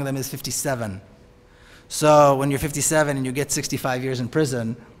one among them is 57. So when you're 57 and you get 65 years in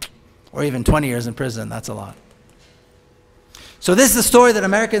prison, or even 20 years in prison, that's a lot. So this is a story that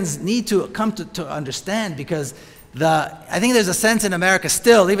Americans need to come to understand, because I think there's a sense in America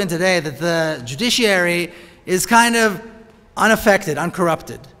still, even today, that the judiciary is kind of unaffected,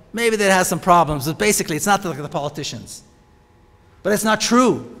 uncorrupted. Maybe that has some problems, but basically it's not like the politicians. But it's not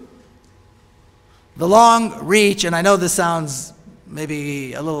true. The long reach, and I know this sounds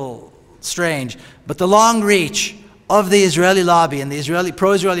maybe a little strange, but the long reach of the Israeli lobby and the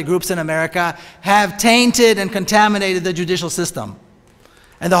pro-Israeli groups in America have tainted and contaminated the judicial system.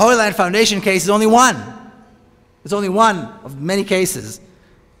 And the Holy Land Foundation case is only one. It's only one of many cases,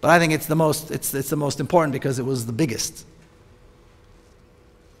 but I think it's the most important because it was the biggest.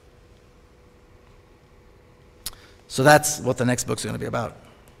 So that's what the next book's going to be about.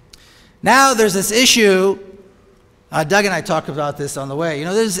 Now there's this issue, Doug and I talked about this on the way.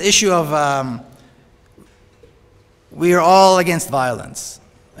 There's this issue of we are all against violence.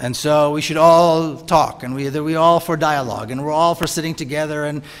 And so we should all talk, and we're all for dialogue, and we're all for sitting together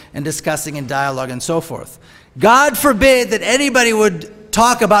and discussing in dialogue and so forth. God forbid that anybody would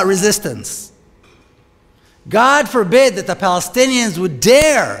talk about resistance. God forbid that the Palestinians would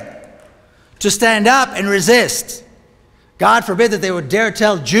dare to stand up and resist. God forbid that they would dare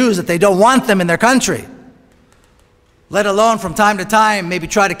tell Jews that they don't want them in their country, let alone from time to time maybe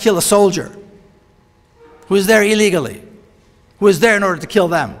try to kill a soldier who is there illegally, who is there in order to kill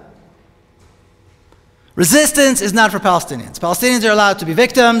them. Resistance is not for Palestinians. Palestinians are allowed to be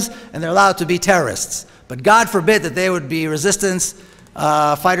victims and they're allowed to be terrorists. But God forbid that they would be resistance,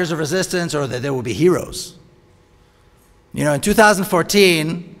 fighters of resistance, or that they would be heroes. You know, in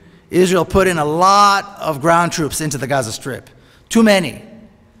 2014, Israel put in a lot of ground troops into the Gaza Strip. Too many.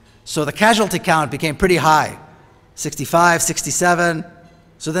 So the casualty count became pretty high. 65, 67.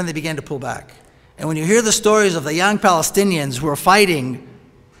 So then they began to pull back. And when you hear the stories of the young Palestinians who are fighting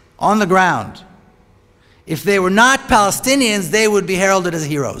on the ground, if they were not Palestinians, they would be heralded as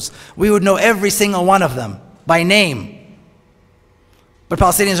heroes. We would know every single one of them by name. But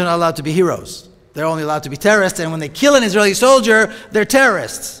Palestinians are not allowed to be heroes. They're only allowed to be terrorists, and when they kill an Israeli soldier, they're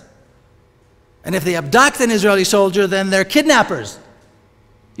terrorists. And if they abduct an Israeli soldier, then they're kidnappers.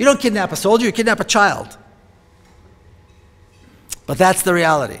 You don't kidnap a soldier, you kidnap a child. But that's the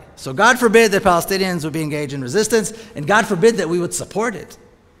reality. So God forbid that Palestinians would be engaged in resistance, and God forbid that we would support it.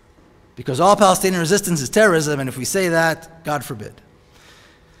 Because all Palestinian resistance is terrorism, and if we say that, God forbid.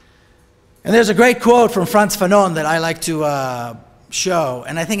 And there's a great quote from Frantz Fanon that I like to show,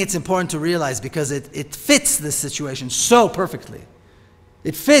 and I think it's important to realize because it fits this situation so perfectly.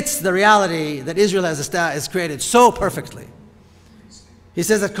 It fits the reality that Israel has created so perfectly. He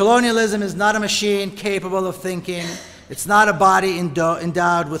says that colonialism is not a machine capable of thinking. It's not a body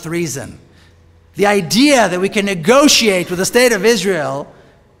endowed with reason. The idea that we can negotiate with the state of Israel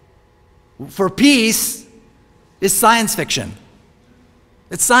for peace is science fiction.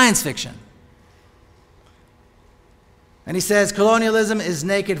 It's science fiction. And he says colonialism is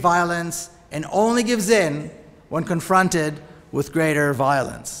naked violence and only gives in when confronted with greater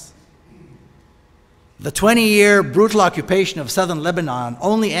violence. The 20-year brutal occupation of southern Lebanon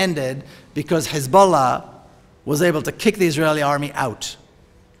only ended because Hezbollah was able to kick the Israeli army out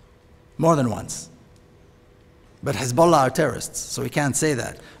more than once. But Hezbollah are terrorists, so we can't say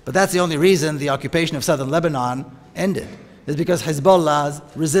that. But that's the only reason the occupation of southern Lebanon ended, is because Hezbollah's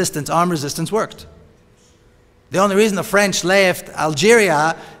resistance, armed resistance, worked. The only reason the French left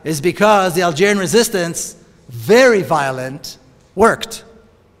Algeria is because the Algerian resistance, very violent, worked.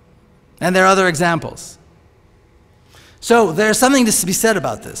 And there are other examples. So there's something to be said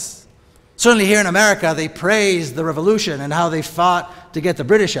about this. Certainly here in America, they praise the revolution and how they fought to get the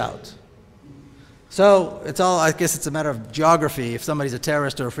British out. So it's all, I guess it's a matter of geography if somebody's a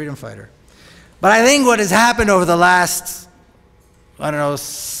terrorist or a freedom fighter. But I think what has happened over the last, I don't know,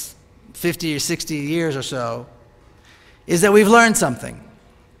 50 or 60 years or so, is that we've learned something.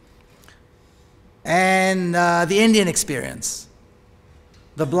 And the Indian experience,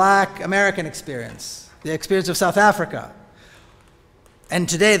 the Black American experience, the experience of South Africa, and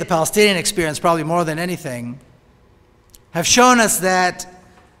today the Palestinian experience, probably more than anything, have shown us that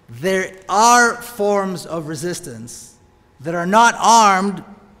there are forms of resistance that are not armed,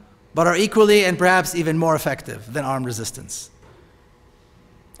 but are equally and perhaps even more effective than armed resistance.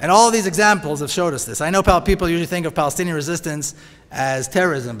 And all these examples have showed us this. I know people usually think of Palestinian resistance as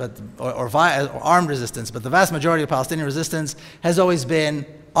terrorism, or armed resistance, but the vast majority of Palestinian resistance has always been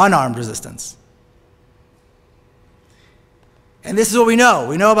unarmed resistance. And this is what we know.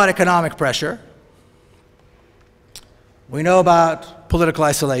 We know about economic pressure. We know about political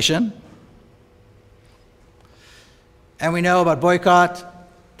isolation. And we know about boycott,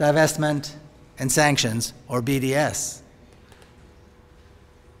 divestment, and sanctions, or BDS.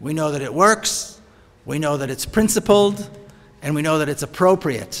 We know that it works, we know that it's principled, and we know that it's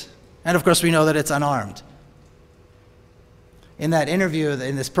appropriate. And of course, we know that it's unarmed. In that interview,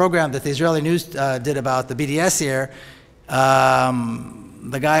 in this program that the Israeli News did about the BDS here,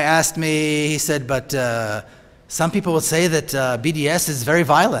 the guy asked me, he said, but some people would say that BDS is very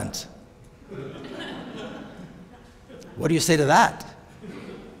violent. What do you say to that?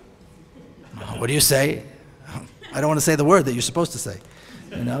 What do you say? I don't want to say the word that you're supposed to say.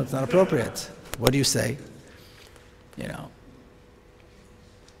 You know, it's not appropriate. What do you say? You know.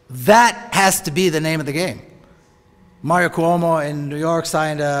 That has to be the name of the game. Mario Cuomo in New York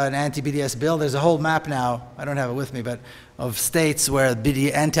signed an anti-BDS bill. There's a whole map now, I don't have it with me, but of states where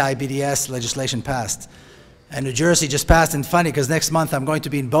anti-BDS legislation passed. And New Jersey just passed, and funny, because next month I'm going to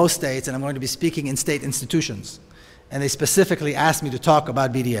be in both states and I'm going to be speaking in state institutions. And they specifically asked me to talk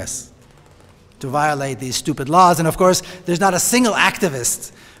about BDS, to violate these stupid laws. And of course, there's not a single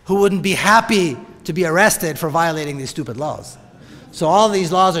activist who wouldn't be happy to be arrested for violating these stupid laws. So all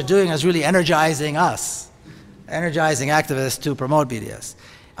these laws are doing is really energizing us, energizing activists to promote BDS.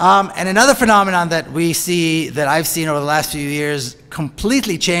 And another phenomenon that we see, that I've seen over the last few years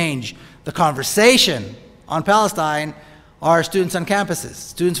completely change the conversation on Palestine, are students on campuses,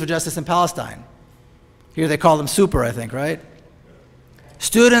 Students for Justice in Palestine. Here they call them super, I think, right?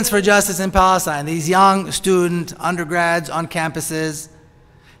 Students for Justice in Palestine, these young student undergrads on campuses,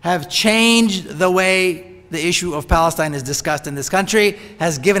 have changed the way the issue of Palestine is discussed in this country,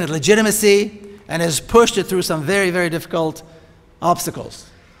 has given it legitimacy, and has pushed it through some very, very difficult obstacles.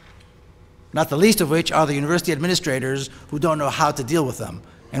 Not the least of which are the university administrators who don't know how to deal with them,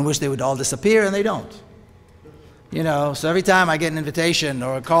 and wish they would all disappear, and they don't. You know, so every time I get an invitation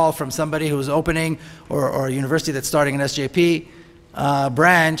or a call from somebody who's opening, or a university that's starting an SJP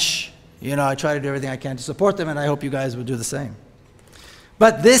branch, you know, I try to do everything I can to support them, and I hope you guys would do the same.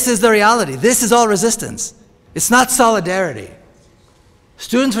 But this is the reality. This is all resistance. It's not solidarity.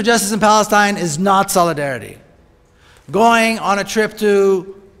 Students for Justice in Palestine is not solidarity. Going on a trip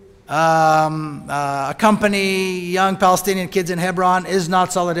to accompany young Palestinian kids in Hebron is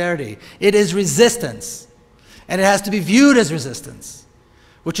not solidarity. It is resistance. And it has to be viewed as resistance.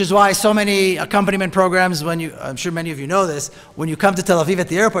 Which is why so many accompaniment programs, I'm sure many of you know this, when you come to Tel Aviv at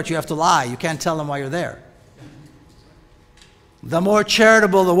the airport, you have to lie. You can't tell them why you're there. The more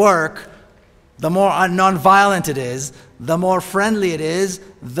charitable the work, the more non-violent it is, the more friendly it is,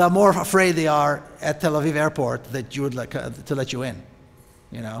 the more afraid they are at Tel Aviv airport that you would like to let you in,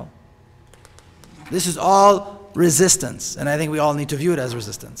 you know. This is all resistance, and I think we all need to view it as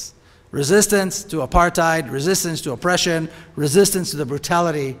resistance. Resistance to apartheid, resistance to oppression, resistance to the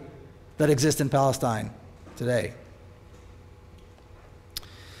brutality that exists in Palestine today.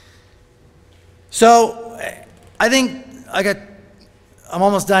 So I think I'm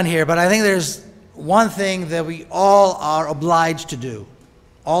almost done here, but I think there's one thing that we all are obliged to do.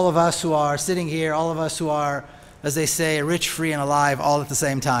 All of us who are sitting here, all of us who are, as they say, rich, free, and alive all at the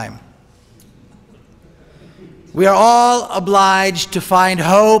same time. We are all obliged to find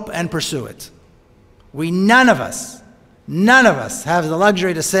hope and pursue it. None of us have the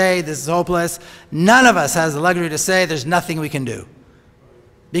luxury to say this is hopeless. None of us has the luxury to say there's nothing we can do.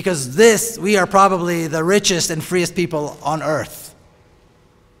 Because we are probably the richest and freest people on earth.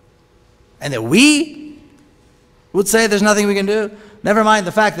 And that we would say there's nothing we can do. Never mind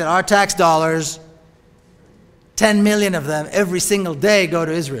the fact that our tax dollars, 10 million of them every single day, go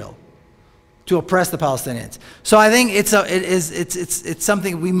to Israel to oppress the Palestinians. So I think it's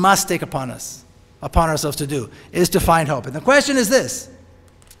something we must take upon ourselves to do, is to find hope. And the question is this: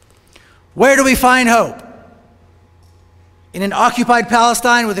 where do we find hope? In an occupied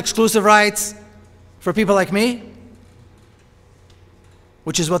Palestine with exclusive rights for people like me,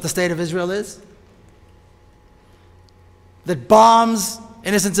 which is what the state of Israel is, that bombs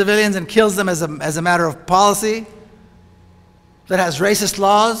innocent civilians and kills them as a matter of policy, that has racist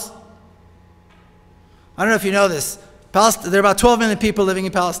laws. I don't know if you know this. There are about 12 million people living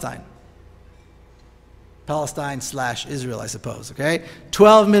in Palestine. Palestine/Israel, I suppose, okay?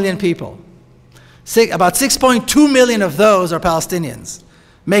 12 million people. About 6.2 million of those are Palestinians,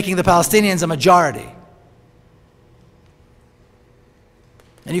 making the Palestinians a majority.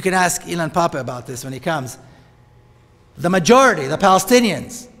 And you can ask Ilan Pape about this when he comes. The majority, the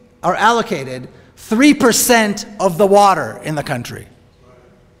Palestinians, are allocated 3% of the water in the country.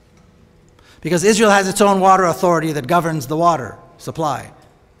 Because Israel has its own water authority that governs the water supply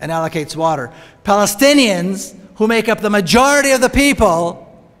and allocates water. Palestinians, who make up the majority of the people,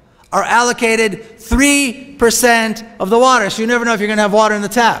 are allocated 3% of the water. So you never know if you're going to have water in the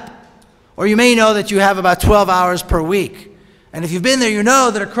tap. Or you may know that you have about 12 hours per week. And if you've been there, you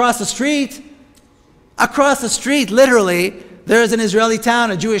know that across the street, literally, there is an Israeli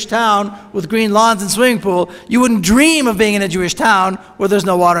town, a Jewish town with green lawns and swimming pool. You wouldn't dream of being in a Jewish town where there's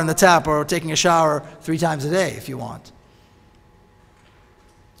no water in the tap, or taking a shower 3 times a day if you want.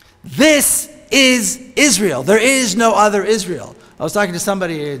 This is Israel. There is no other Israel. I was talking to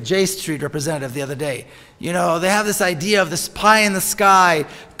somebody, a J Street representative, the other day. You know, they have this idea of this pie in the sky,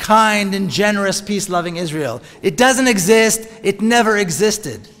 kind and generous, peace-loving Israel. It doesn't exist. It never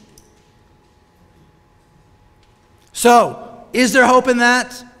existed. So, is there hope in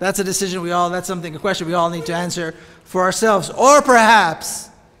that? That's a decision a question we all need to answer for ourselves. Or perhaps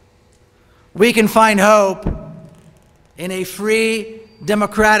we can find hope in a free,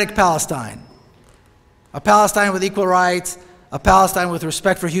 democratic Palestine. A Palestine with equal rights, a Palestine with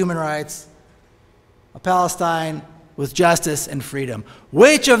respect for human rights, a Palestine with justice and freedom.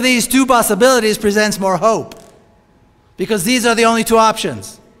 Which of these two possibilities presents more hope? Because these are the only two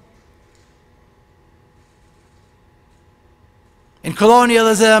options. In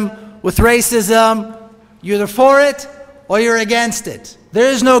colonialism, with racism, you're either for it or you're against it. There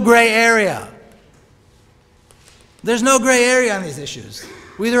is no gray area. There's no gray area on these issues.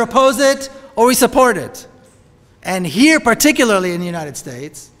 We either oppose it or we support it. And here, particularly in the United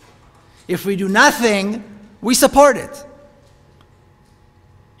States, if we do nothing, we support it.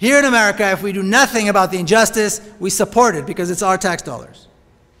 Here in America, if we do nothing about the injustice, we support it because it's our tax dollars.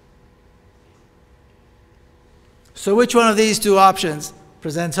 So which one of these two options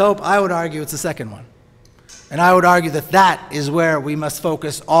presents hope? I would argue it's the second one. And I would argue that that is where we must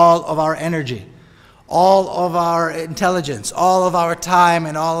focus all of our energy, all of our intelligence, all of our time,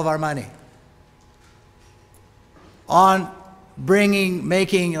 and all of our money on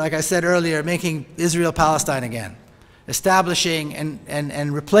making, like I said earlier, making Israel Palestine again, establishing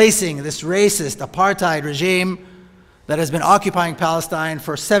and replacing this racist apartheid regime that has been occupying Palestine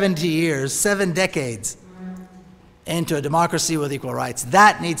for 70 years, 7 decades, into a democracy with equal rights.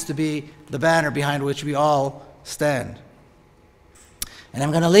 That needs to be the banner behind which we all stand. And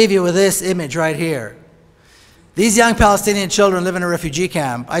I'm going to leave you with this image right here. These young Palestinian children live in a refugee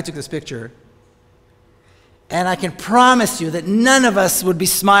camp. I took this picture. And I can promise you that none of us would be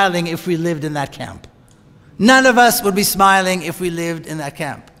smiling if we lived in that camp. None of us would be smiling if we lived in that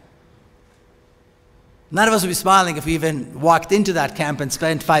camp. None of us would be smiling if we even walked into that camp and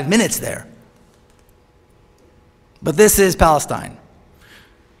spent 5 minutes there. But this is Palestine.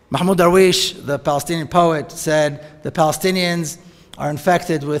 Mahmoud Darwish, the Palestinian poet, said the Palestinians are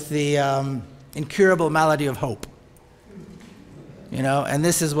infected with the incurable malady of hope. You know, and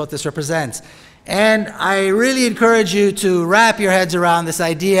this is what this represents. And I really encourage you to wrap your heads around this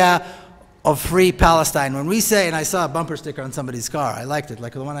idea of free Palestine. When we say, and I saw a bumper sticker on somebody's car, I liked it,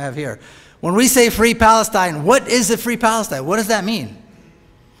 like the one I have here. When we say free Palestine, what is a free Palestine? What does that mean?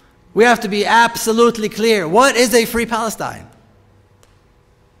 We have to be absolutely clear. What is a free Palestine?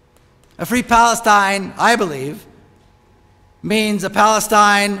 A free Palestine, I believe, means a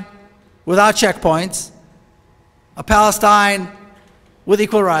Palestine without checkpoints, a Palestine with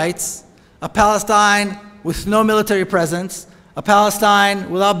equal rights, a Palestine with no military presence, a Palestine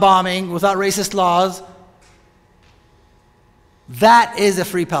without bombing, without racist laws. That is a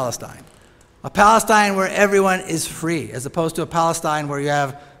free Palestine. A Palestine where everyone is free, as opposed to a Palestine where you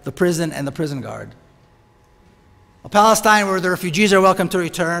have the prison and the prison guard. A Palestine where the refugees are welcome to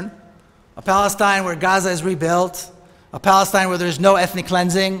return. A Palestine where Gaza is rebuilt. A Palestine where there's no ethnic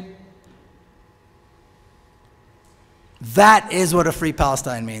cleansing. That is what a free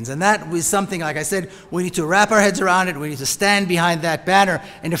Palestine means. And that was something, like I said, we need to wrap our heads around it. We need to stand behind that banner.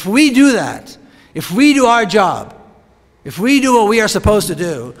 And if we do that, if we do our job, if we do what we are supposed to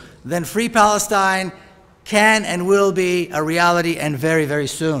do, then free Palestine can and will be a reality, and very, very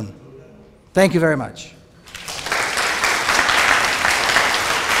soon. Thank you very much.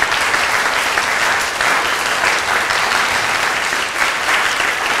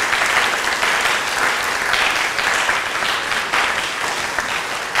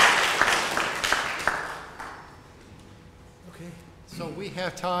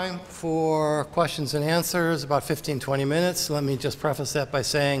 Have time for questions and answers, about 15-20 minutes. Let me just preface that by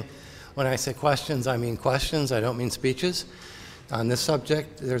saying, when I say questions, I mean questions. I don't mean speeches. On this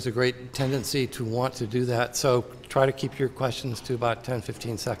subject, there's a great tendency to want to do that. So try to keep your questions to about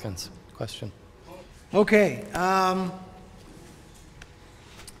 10-15 seconds. Question. Okay. Well,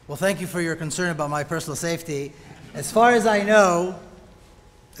 thank you for your concern about my personal safety. As far as I know,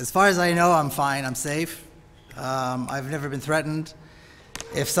 I'm fine. I'm safe. I've never been threatened.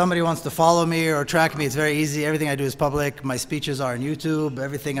 If somebody wants to follow me or track me, it's very easy. Everything I do is public. My speeches are on YouTube.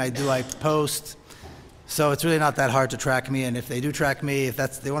 Everything I do, I post. So it's really not that hard to track me. And if they do track me, if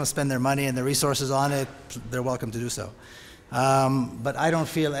they want to spend their money and their resources on it, they're welcome to do so. But I don't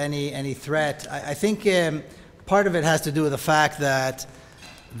feel any threat. I think part of it has to do with the fact that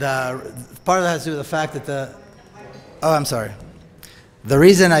oh, I'm sorry. The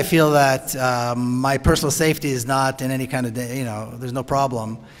reason I feel that my personal safety is not in any kind of, there's no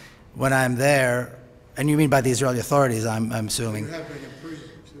problem when I'm there, and you mean by the Israeli authorities, I'm assuming. You have been in prison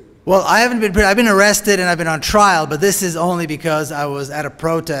too. Well, I haven't been, I've been arrested and I've been on trial, but this is only because I was at a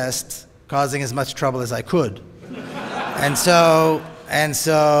protest causing as much trouble as I could. and so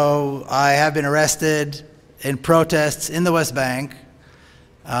I have been arrested in protests in the West Bank.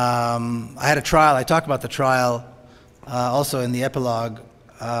 I had a trial, I talked about the trial also in the epilogue,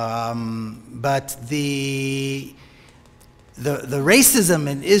 but the racism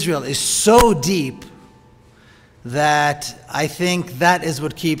in Israel is so deep that I think that is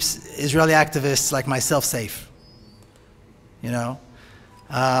what keeps Israeli activists like myself safe, and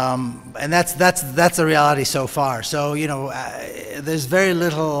that's a reality so far. So there's very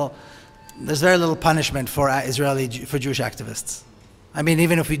little punishment for Jewish activists. I mean,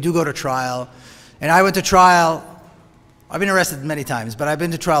 even if we do go to trial, and I went to trial, I've been arrested many times, but I've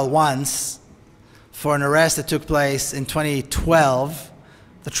been to trial once for an arrest that took place in 2012.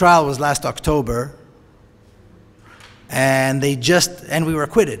 The trial was last October, and we were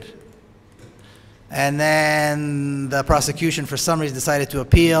acquitted. And then the prosecution, for some reason, decided to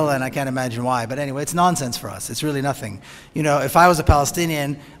appeal, and I can't imagine why. But anyway, it's nonsense for us. It's really nothing. You know, if I was a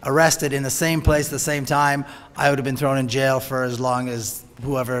Palestinian arrested in the same place at the same time, I would have been thrown in jail for as long as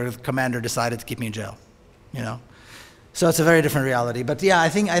whoever commander decided to keep me in jail. You know, so it's a very different reality. But yeah, I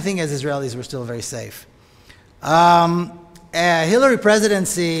think as Israelis, we're still very safe. Hillary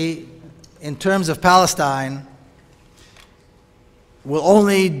presidency, in terms of Palestine, will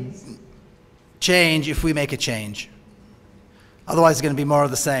only change if we make a change. Otherwise, it's going to be more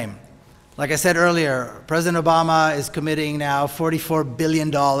of the same. Like I said earlier, President Obama is committing now $44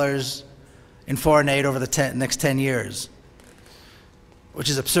 billion in foreign aid over the next 10 years, which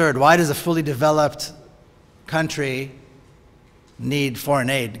is absurd. Why does a fully developed country need foreign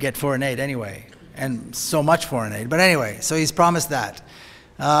aid, get foreign aid anyway? And so much foreign aid. But anyway, so he's promised that.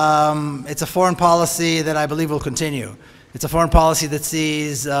 It's a foreign policy that I believe will continue. It's a foreign policy that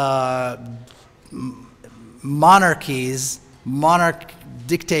sees monarch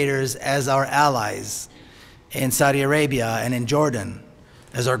dictators as our allies in Saudi Arabia and in Jordan,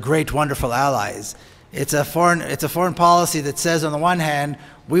 as our great, wonderful allies. It's a foreign policy that says, on the one hand,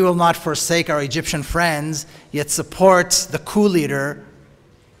 we will not forsake our Egyptian friends, yet supports the coup leader,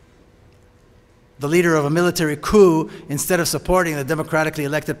 the leader of a military coup, instead of supporting the democratically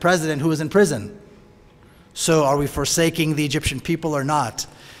elected president who is in prison. So are we forsaking the Egyptian people or not?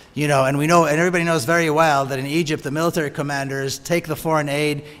 You know, and we know, and everybody knows very well that in Egypt, the military commanders take the foreign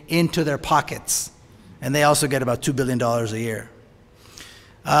aid into their pockets. And they also get about $2 billion a year.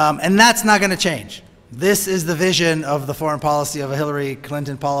 And that's not going to change. This is the vision of the foreign policy of a Hillary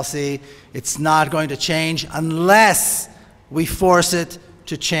Clinton policy. It's not going to change unless we force it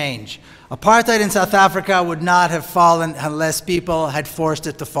to change. Apartheid in South Africa would not have fallen unless people had forced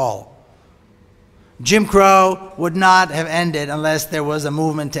it to fall. Jim Crow would not have ended unless there was a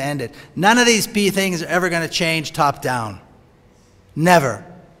movement to end it. None of these things are ever going to change top down. Never.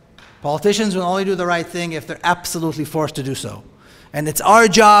 Politicians will only do the right thing if they're absolutely forced to do so. And it's our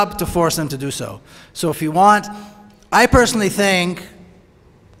job to force them to do so. So if you want, I personally think,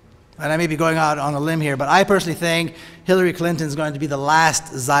 and I may be going out on a limb here, but I personally think Hillary Clinton is going to be the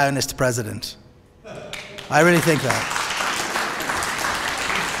last Zionist president. I really think that.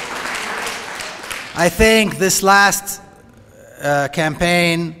 I think this last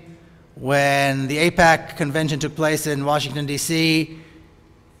campaign, when the AIPAC convention took place in Washington, D.C.,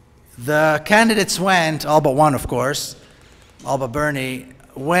 the candidates went, all but one, of course, all but Bernie,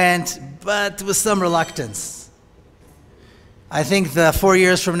 went, but with some reluctance. I think 4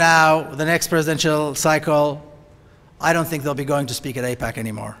 years from now, the next presidential cycle, I don't think they'll be going to speak at AIPAC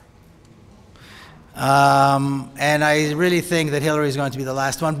anymore. And I really think that Hillary is going to be the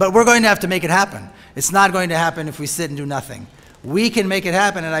last one, but we're going to have to make it happen. It's not going to happen if we sit and do nothing. We can make it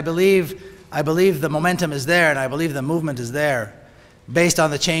happen, and I believe the momentum is there, and I believe the movement is there, based on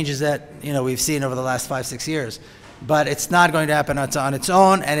the changes that we've seen over the last 5-6 years. But it's not going to happen on its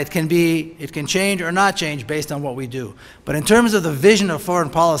own, and it can change or not change based on what we do. But in terms of the vision of foreign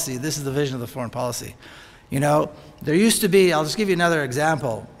policy, this is the vision of the foreign policy. There used to be, I'll just give you another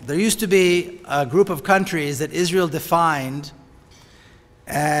example. There used to be a group of countries that Israel defined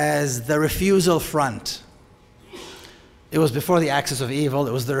as the refusal front. It was before the axis of evil,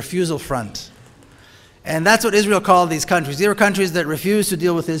 it was the refusal front. And that's what Israel called these countries. They were countries that refused to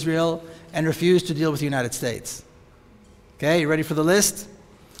deal with Israel and refused to deal with the United States. Okay, you ready for the list?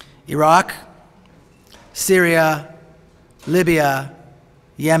 Iraq, Syria, Libya,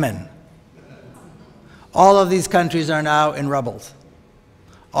 Yemen. All of these countries are now in rubble.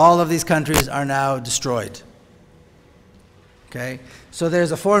 All of these countries are now destroyed. Okay? So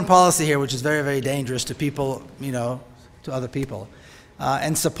there's a foreign policy here which is very, very dangerous to people, to other people.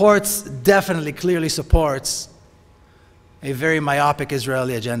 And definitely, clearly supports a very myopic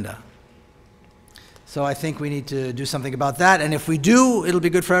Israeli agenda. So I think we need to do something about that. And if we do, it'll be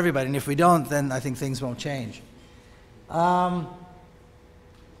good for everybody. And if we don't, then I think things won't change.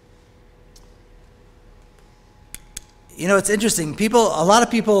 It's interesting. A lot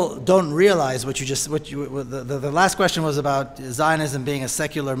of people don't realize the last question was about Zionism being a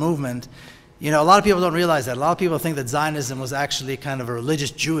secular movement. A lot of people don't realize that. A lot of people think that Zionism was actually kind of a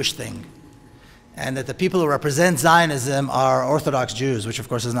religious Jewish thing, and that the people who represent Zionism are Orthodox Jews, which of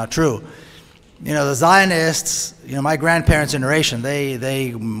course is not true. The Zionists, my grandparents' generation,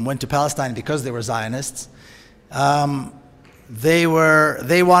 they went to Palestine because they were Zionists. they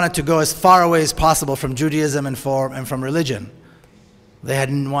wanted to go as far away as possible from Judaism and from religion. They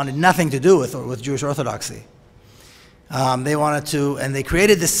wanted nothing to do with Jewish orthodoxy. They wanted to, and they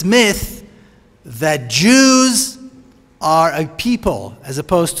created this myth that Jews are a people as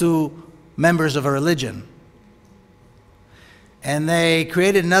opposed to members of a religion. And they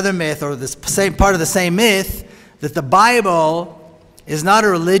created another myth, or this same part of the same myth, that the Bible is not a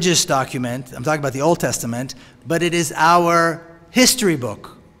religious document. I'm talking about the Old Testament, but it is our history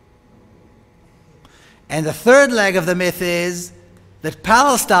book. And the third leg of the myth is that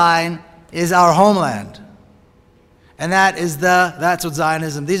Palestine is our homeland. And that's what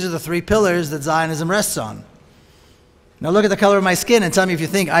Zionism, these are the three pillars that Zionism rests on. Now look at the color of my skin and tell me if you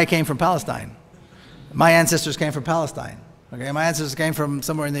think I came from Palestine. My ancestors came from Palestine. Okay, my ancestors came from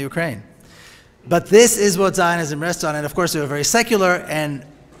somewhere in the Ukraine. But this is what Zionism rests on, and of course they were very secular, and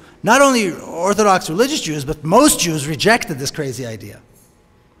not only Orthodox religious Jews, but most Jews rejected this crazy idea.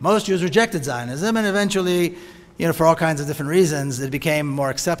 Most Jews rejected Zionism, and eventually, for all kinds of different reasons, it became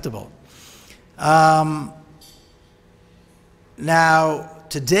more acceptable. Now,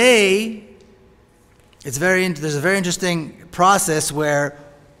 today, there's a very interesting process where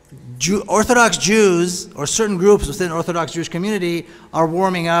Orthodox Jews, or certain groups within the Orthodox Jewish community, are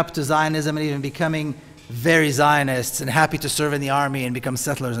warming up to Zionism and even becoming very Zionists and happy to serve in the army and become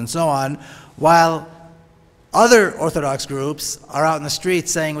settlers and so on, while other Orthodox groups are out in the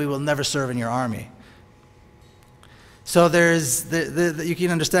streets saying, we will never serve in your army. So you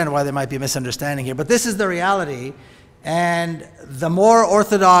can understand why there might be a misunderstanding here, but this is the reality, and the more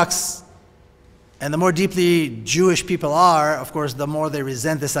Orthodox and the more deeply Jewish people are, of course, the more they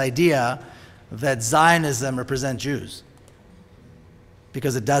resent this idea that Zionism represents Jews.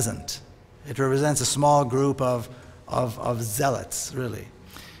 Because it doesn't. It represents a small group of zealots, really.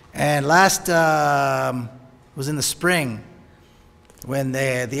 And was in the spring, when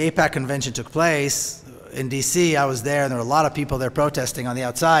the AIPAC convention took place in DC, I was there, and there were a lot of people there protesting on the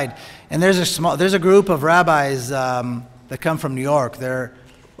outside. And there's a group of rabbis that come from New York. They're,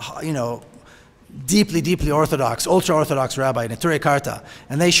 deeply Orthodox, ultra-Orthodox rabbi, Neturei Karta,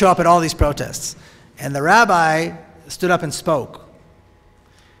 and they show up at all these protests. And the rabbi stood up and spoke.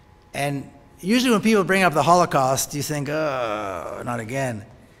 And usually when people bring up the Holocaust, you think, oh, not again.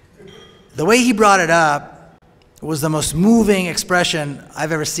 The way he brought it up was the most moving expression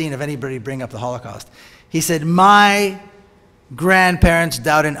I've ever seen of anybody bring up the Holocaust. He said, my grandparents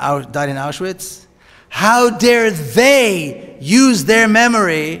died in Auschwitz. How dare they use their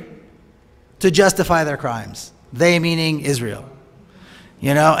memory to justify their crimes? They meaning Israel.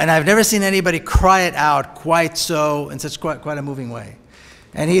 And I've never seen anybody cry it out quite so, in such quite a moving way.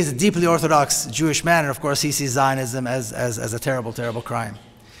 And he's a deeply Orthodox Jewish man, and of course he sees Zionism as a terrible, terrible crime.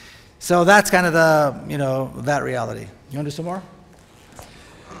 So that's kind of that reality. You want to do some more?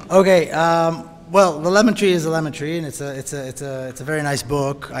 Okay, well, The Lemon Tree is a lemon tree, and it's a very nice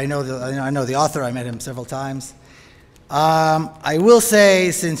book. I know the author, I met him several times. I will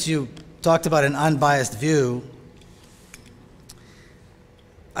say, since you talked about an unbiased view,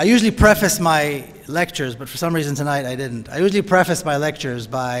 I usually preface my lectures, but for some reason tonight I didn't. I usually preface my lectures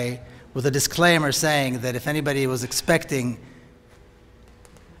with a disclaimer saying that if anybody was expecting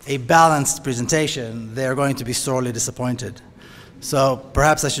a balanced presentation, they're going to be sorely disappointed. So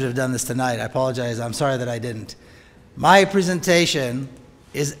perhaps I should have done this tonight. I apologize. I'm sorry that I didn't. My presentation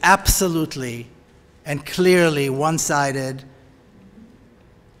is absolutely and clearly one-sided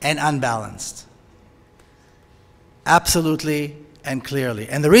and unbalanced. Absolutely and clearly.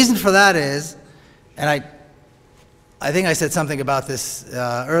 And the reason for that is, and I think I said something about this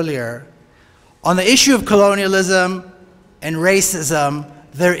earlier, on the issue of colonialism and racism,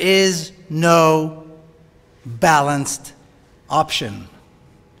 there is no balanced option.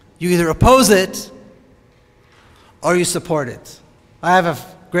 You either oppose it or you support it. I have a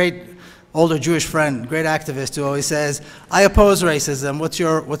great older Jewish friend, great activist, who always says, I oppose racism,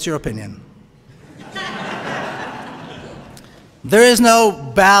 what's your opinion? There is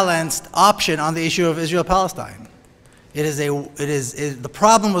no balanced option on the issue of Israel-Palestine. The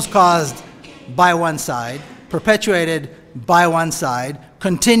problem was caused by one side, perpetuated by one side,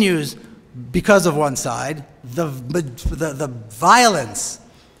 continues because of one side. The violence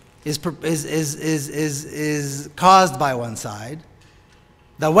is caused by one side.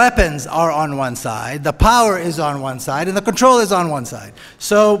 The weapons are on one side, the power is on one side, and the control is on one side.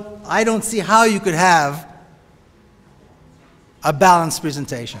 So I don't see how you could have a balanced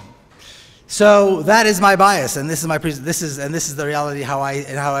presentation. So that is my bias, and this is the reality how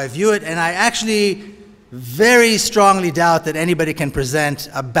I view it. And I actually very strongly doubt that anybody can present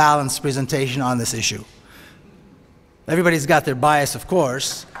a balanced presentation on this issue. Everybody's got their bias, of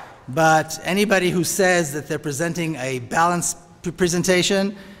course, but anybody who says that they're presenting a balanced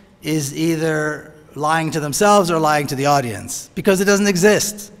presentation is either lying to themselves or lying to the audience, because it doesn't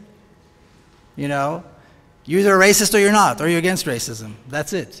exist. You know, you're either a racist or you're not, or you're against racism.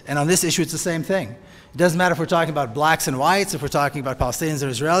 That's it. And on this issue, it's the same thing. It doesn't matter if we're talking about blacks and whites, if we're talking about Palestinians or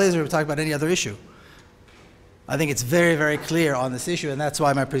Israelis, or if we're talking about any other issue. I think it's very, very clear on this issue, and that's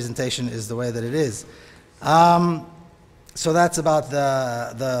why my presentation is the way that it is. So that's about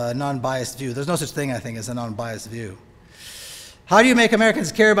the non-biased view. There's no such thing, I think, as a non-biased view. How do you make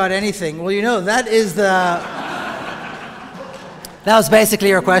Americans care about anything? Well, you know, that was basically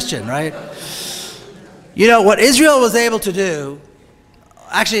your question, right? You know, what Israel was able to do,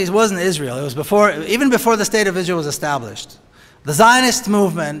 actually it wasn't Israel, it was even before the State of Israel was established. The Zionist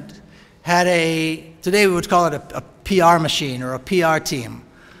movement had today we would call it a PR machine or a PR team.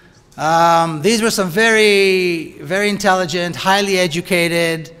 These were some very, very intelligent, highly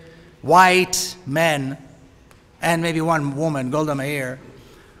educated, white men, and maybe one woman, Golda Meir,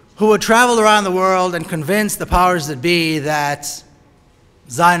 who would travel around the world and convince the powers that be that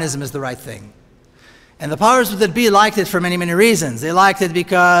Zionism is the right thing. And the powers that be liked it for many, many reasons. They liked it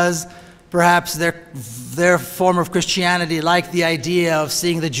because perhaps their form of Christianity liked the idea of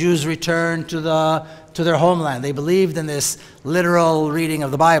seeing the Jews return to their homeland. They believed in this literal reading of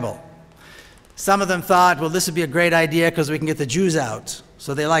the Bible. Some of them thought, well, this would be a great idea because we can get the Jews out.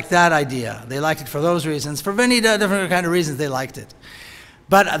 So they liked that idea. They liked it for those reasons. For many different kind of reasons, they liked it.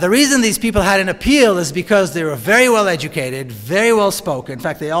 But the reason these people had an appeal is because they were very well educated, very well spoken. In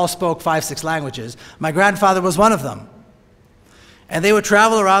fact, they all spoke 5, 6 languages. My grandfather was one of them. And they would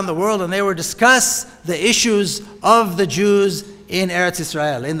travel around the world and they would discuss the issues of the Jews in Eretz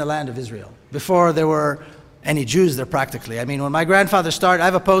Israel, in the land of Israel, before there were any Jews there practically. I mean, when my grandfather started, I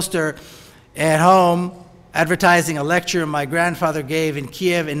have a poster at home advertising a lecture my grandfather gave in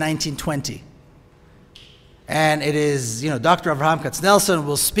Kiev in 1920. And it is, you know, Dr. Avraham Katznelson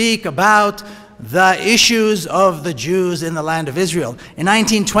will speak about the issues of the Jews in the land of Israel. In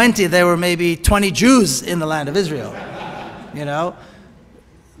 1920, there were maybe 20 Jews in the land of Israel. You know,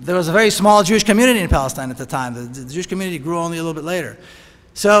 there was a very small Jewish community in Palestine at the time. The Jewish community grew only a little bit later.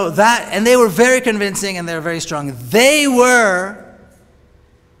 So and they were very convincing and they were very strong. They were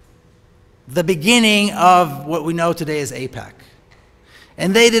the beginning of what we know today as AIPAC.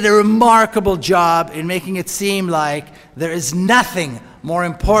 And they did a remarkable job in making it seem like there is nothing more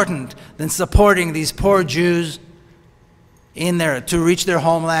important than supporting these poor Jews to reach their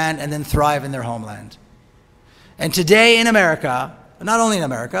homeland and then thrive in their homeland. And today in America, not only in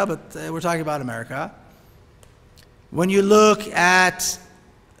America, but we're talking about America, when you look at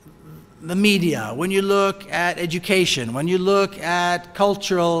the media, when you look at education, when you look at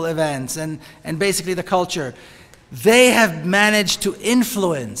cultural events and basically the culture, they have managed to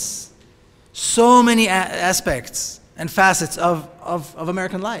influence so many aspects and facets of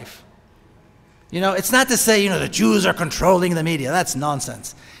American life. You know, it's not to say, you know, the Jews are controlling the media. That's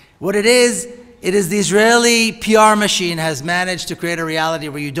nonsense. What it is the Israeli PR machine has managed to create a reality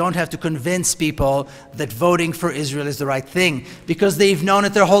where you don't have to convince people that voting for Israel is the right thing, because they've known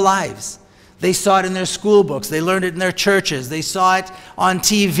it their whole lives. They saw it in their school books. They learned it in their churches. They saw it on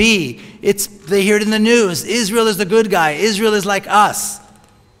TV. They hear it in the news. Israel is the good guy. Israel is like us.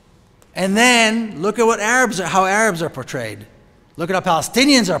 And then look at how Arabs are portrayed. Look at how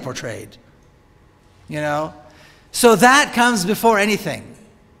Palestinians are portrayed. You know? So that comes before anything.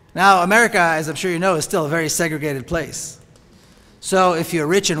 Now, America, as I'm sure you know, is still a very segregated place. So if you're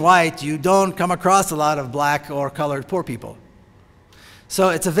rich and white, you don't come across a lot of black or colored poor people. So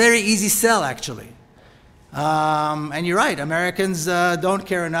it's a very easy sell, actually. And you're right, Americans don't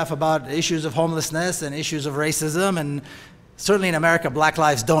care enough about issues of homelessness and issues of racism, and certainly in America, black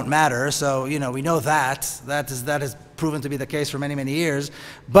lives don't matter, so, you know, we know that. That has proven to be the case for many, many years.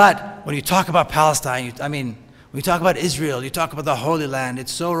 But when you talk about Palestine, when you talk about Israel, you talk about the Holy Land,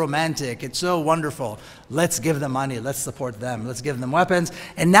 it's so romantic, it's so wonderful. Let's give them money, let's support them, let's give them weapons.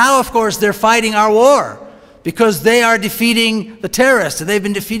 And now, of course, they're fighting our war, because they are defeating the terrorists, and they've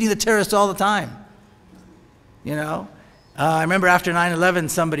been defeating the terrorists all the time. You know? I remember after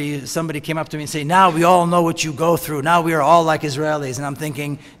 9/11, somebody came up to me and said, now we all know what you go through. Now we are all like Israelis. And I'm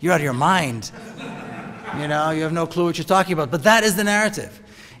thinking, you're out of your mind. You know, you have no clue what you're talking about. But that is the narrative.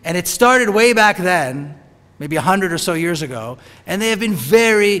 And it started way back then, maybe 100 or so years ago, and they have been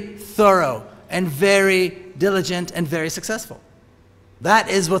very thorough and very diligent and very successful.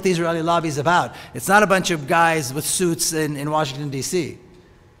 That is what the Israeli lobby is about. It's not a bunch of guys with suits in Washington, D.C.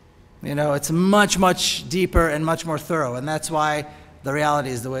 You know, it's much, much deeper and much more thorough, and that's why the reality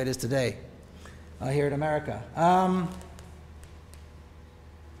is the way it is today. here in America.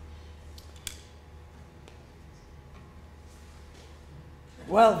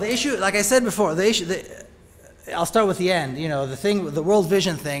 Well, the issue, like I said before, the issue, I'll start with the end. You know, the World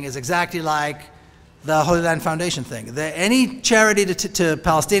Vision thing is exactly like the Holy Land Foundation thing. Any charity to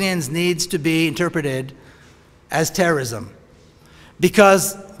Palestinians needs to be interpreted as terrorism,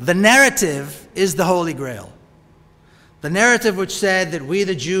 because the narrative is the Holy Grail. The narrative which said that we,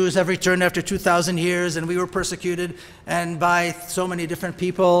 the Jews, have returned after 2,000 years and we were persecuted and by so many different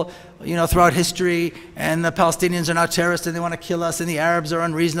people, you know, throughout history, and the Palestinians are now terrorists and they want to kill us, and the Arabs are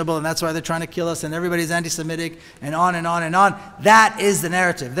unreasonable and that's why they're trying to kill us, and everybody's anti-Semitic, and on and on and on. That is the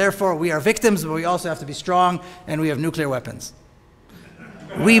narrative. Therefore, we are victims, but we also have to be strong, and we have nuclear weapons.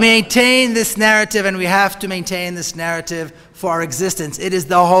 We maintain this narrative, and we have to maintain this narrative for our existence. It is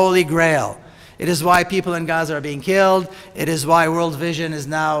the Holy Grail. It is why people in Gaza are being killed. It is why World Vision is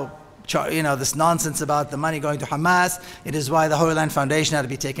now, you know, this nonsense about the money going to Hamas. It is why the Holy Land Foundation had to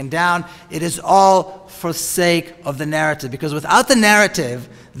be taken down. It is all for sake of the narrative, because without the narrative,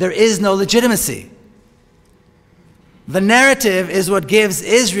 there is no legitimacy. The narrative is what gives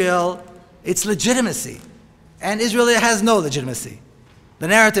Israel its legitimacy, and Israel has no legitimacy. The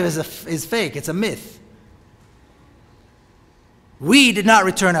narrative is fake. It's a myth. We did not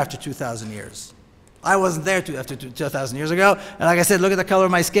return after 2,000 years. I wasn't there after 2,000 years ago. And like I said, look at the color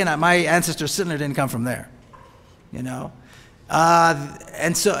of my skin. My ancestor certainly didn't come from there. You know?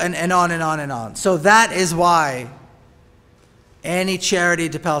 And on and on and on. So that is why any charity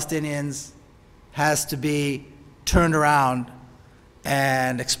to Palestinians has to be turned around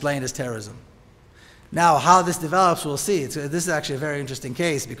and explained as terrorism. Now, how this develops, we'll see. This is actually a very interesting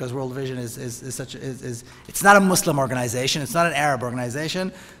case, because World Vision it's not a Muslim organization, it's not an Arab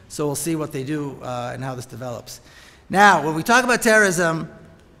organization, so we'll see what they do and how this develops. Now, when we talk about terrorism,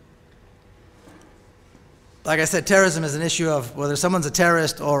 like I said, terrorism is an issue of whether someone's a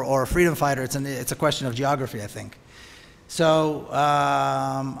terrorist or a freedom fighter. It's a question of geography, I think. So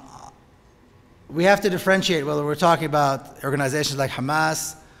we have to differentiate whether we're talking about organizations like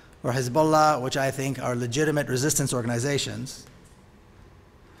Hamas or Hezbollah, which I think are legitimate resistance organizations.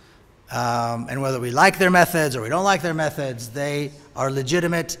 And whether we like their methods or we don't like their methods, they are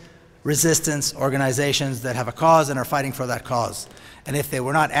legitimate resistance organizations that have a cause and are fighting for that cause. And if they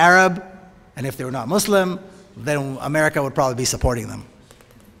were not Arab, and if they were not Muslim, then America would probably be supporting them.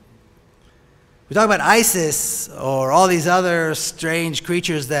 We talk about ISIS or all these other strange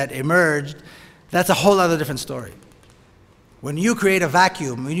creatures that emerged, that's a whole other different story. When you create a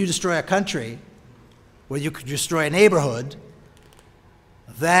vacuum, when you destroy a country, when you destroy a neighborhood,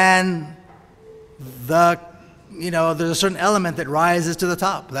 then there's a certain element that rises to the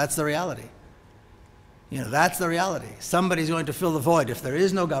top. That's the reality. You know, that's the reality. Somebody's going to fill the void. If there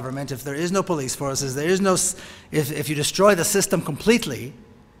is no government, if there is no police forces, if you destroy the system completely,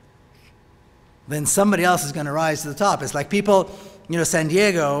 then somebody else is going to rise to the top. It's like people, you know, San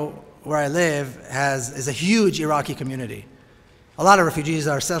Diego, where I live, is a huge Iraqi community. A lot of refugees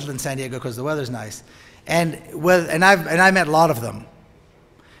are settled in San Diego because the weather's nice. And I met a lot of them.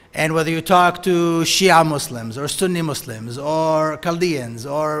 And whether you talk to Shia Muslims or Sunni Muslims or Chaldeans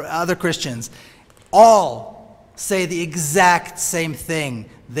or other Christians, all say the exact same thing.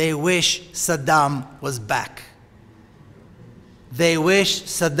 They wish Saddam was back. They wish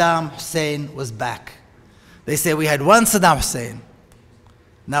Saddam Hussein was back. They say we had one Saddam Hussein.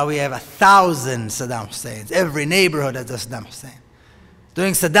 Now we have 1,000 Saddam Husseins. Every neighborhood has a Saddam Hussein.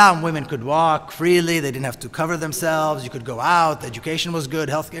 During Saddam, women could walk freely. They didn't have to cover themselves. You could go out. The education was good.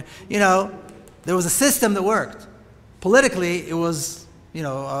 Healthcare. You know, there was a system that worked. Politically, it was, you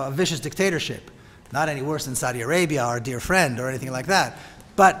know, a vicious dictatorship. Not any worse than Saudi Arabia, our dear friend, or anything like that.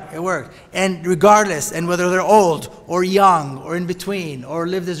 But it worked. And regardless, and whether they're old or young or in between or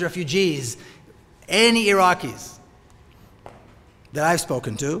lived as refugees, any Iraqis that I've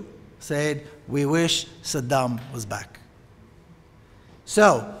spoken to said, we wish Saddam was back.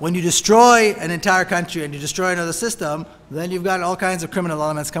 So when you destroy an entire country and you destroy another system, then you've got all kinds of criminal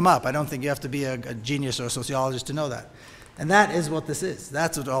elements come up. I don't think you have to be a genius or a sociologist to know that. And that is what this is.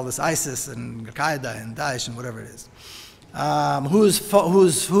 That's what all this ISIS and Al-Qaeda and Daesh and whatever it is.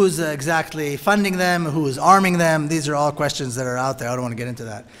 Who's exactly funding them? Who's arming them? These are all questions that are out there. I don't want to get into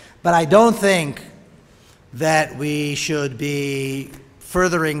that. But I don't think that we should be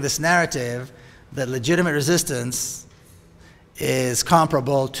furthering this narrative that legitimate resistance is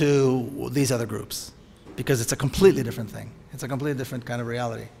comparable to these other groups, because it's a completely different thing. It's a completely different kind of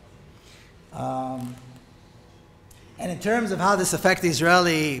reality. And in terms of how this affects the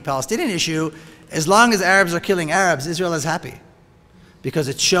Israeli-Palestinian issue, as long as Arabs are killing Arabs, Israel is happy. because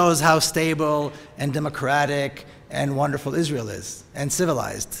it shows how stable and democratic and wonderful Israel is, and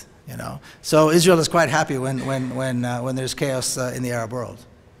civilized, you know. So Israel is quite happy when there's chaos in the Arab world.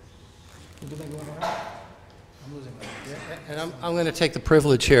 And I'm going to take the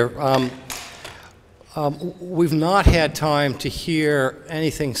privilege here. We've not had time to hear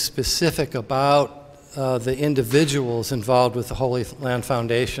anything specific about the individuals involved with the Holy Land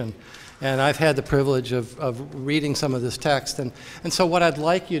Foundation. And I've had the privilege of reading some of this text. And so what I'd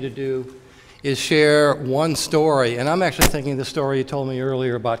like you to do is share one story. And I'm actually thinking the story you told me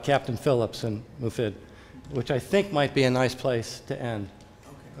earlier about Captain Phillips and Mufid, which I think might be a nice place to end.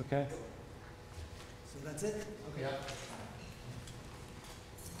 Okay? So that's it? Okay. Yeah.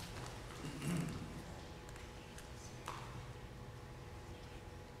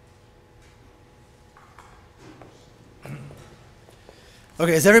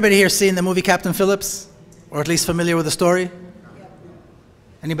 Okay, has everybody here seen the movie Captain Phillips? Or at least familiar with the story?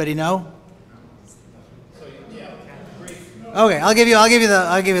 Anybody know? Okay, I'll give you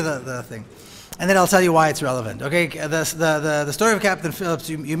the thing. And then I'll tell you why it's relevant. Okay, the story of Captain Phillips,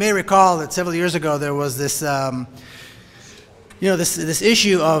 you may recall that several years ago there was this this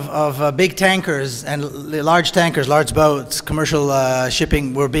issue of big tankers and large tankers, large boats, commercial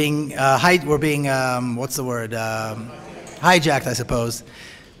shipping were being hijacked, I suppose,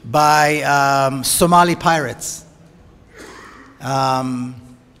 by Somali pirates. And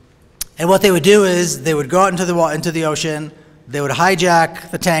what they would do is they would go out into the ocean, they would hijack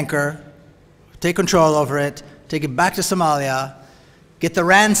the tanker, take control over it, take it back to Somalia, get the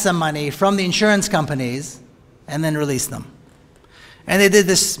ransom money from the insurance companies, and then release them. And they did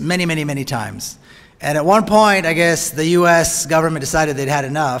this many, many, many times. And at one point, I guess the US government decided they'd had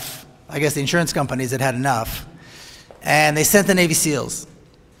enough. I guess the insurance companies had had enough. And they sent the Navy SEALs.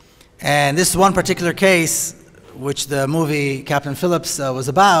 And this one particular case, which the movie Captain Phillips was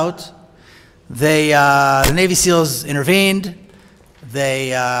about, the Navy SEALs intervened. They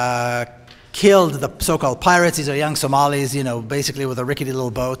killed the so-called pirates. These are young Somalis, you know, basically with a rickety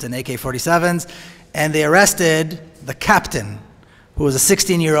little boat and AK-47s. And they arrested the captain, who was a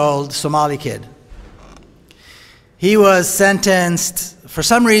 16-year-old Somali kid. He was sentenced. For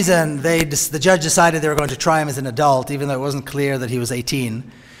some reason, the judge decided they were going to try him as an adult, even though it wasn't clear that he was 18.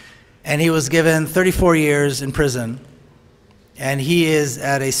 And he was given 34 years in prison. And he is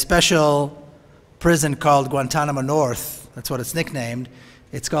at a special prison called Guantanamo North. That's what it's nicknamed.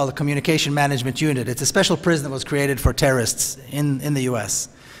 It's called the Communication Management Unit. It's a special prison that was created for terrorists in the US.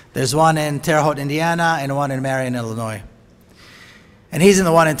 There's one in Terre Haute, Indiana, and one in Marion, Illinois. And he's in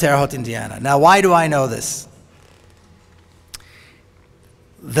the one in Terre Haute, Indiana. Now, why do I know this?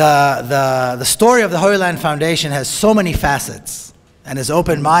 The story of the Holy Land Foundation has so many facets and has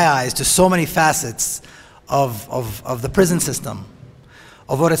opened my eyes to so many facets of the prison system,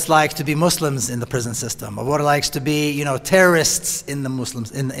 of what it's like to be Muslims in the prison system, of what it likes to be, you know, terrorists in the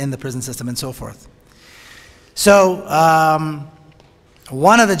Muslims in the prison system, and so forth. So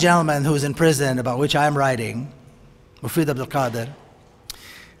one of the gentlemen who's in prison, about which I'm writing, Mufid Abdul Qadir,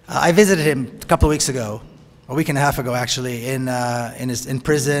 I visited him a couple of weeks ago, a week and a half ago actually, in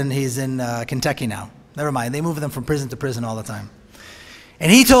prison. He's in Kentucky now. Never mind, they move them from prison to prison all the time.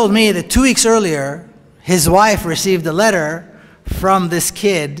 And he told me that 2 weeks earlier, his wife received a letter from this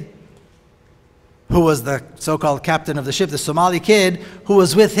kid who was the so-called captain of the ship, the Somali kid who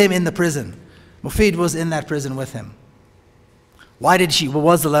was with him in the prison. Mufid was in that prison with him. What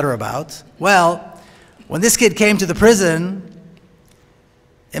was the letter about? Well, when this kid came to the prison,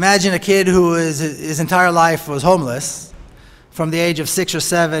 imagine a kid who his entire life was homeless. From the age of 6 or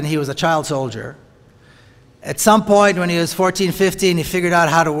 7, he was a child soldier. At some point when he was 14, 15, he figured out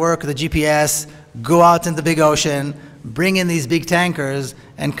how to work the GPS, go out in the big ocean, bring in these big tankers,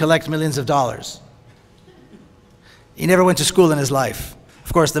 and collect millions of dollars. He never went to school in his life.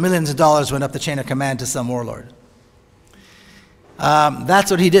 Of course, the millions of dollars went up the chain of command to some warlord.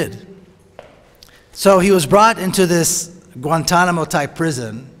 That's what he did. So he was brought into this Guantanamo-type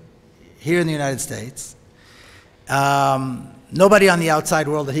prison here in the United States. Nobody on the outside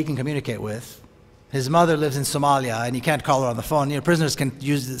world that he can communicate with. His mother lives in Somalia, and he can't call her on the phone. You know, prisoners can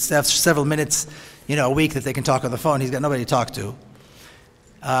have several minutes, you know, a week that they can talk on the phone. He's got nobody to talk to.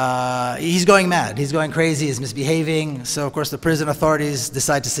 He's going mad. He's going crazy. He's misbehaving. So, of course, the prison authorities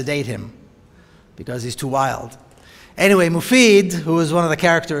decide to sedate him because he's too wild. Anyway, Mufid, who is one of the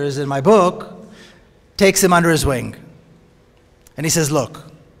characters in my book, takes him under his wing. And he says,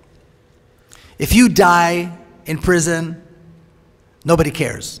 look, if you die in prison, nobody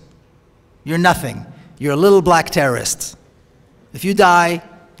cares. You're nothing. You're a little black terrorist. If you die,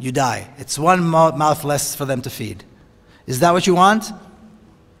 you die. It's one mouth less for them to feed. Is that what you want?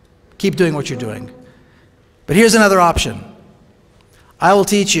 keep doing what you're doing. But here's another option. I will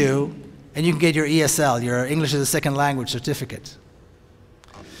teach you, and you can get your ESL, your English as a Second Language certificate.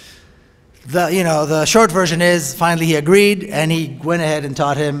 The short version is, finally he agreed, and he went ahead and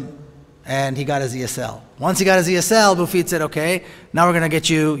taught him, and he got his ESL. Once he got his ESL, Mufid said, okay, now we're going to get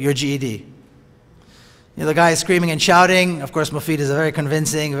you your GED. The guy is screaming and shouting. Of course, Mufid is a very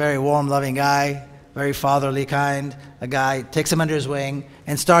convincing, very warm, loving guy, very fatherly kind. A guy takes him under his wing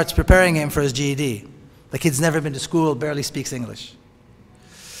and starts preparing him for his GED. The kid's never been to school, barely speaks English.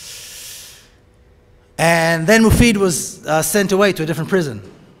 And then Mufid was sent away to a different prison.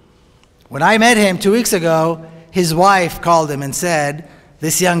 When I met him 2 weeks ago, his wife called him and said,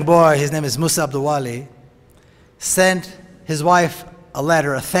 this young boy, his name is Musa Abdulwali, sent his wife a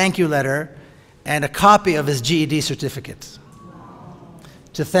letter, a thank you letter, and a copy of his GED certificate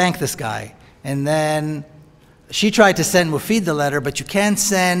to thank this guy. And then she tried to send Mufid the letter, but you can't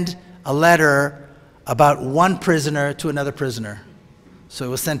send a letter about one prisoner to another prisoner. So it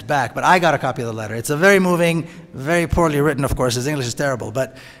was sent back, but I got a copy of the letter. It's a very moving, very poorly written, of course, his English is terrible,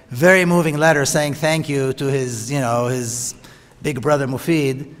 but very moving letter saying thank you to his, his big brother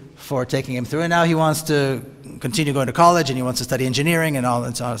Mufid for taking him through. And now he wants to continue going to college, and he wants to study engineering and all,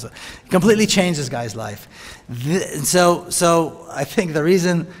 and so on. So it completely changed this guy's life. So I think the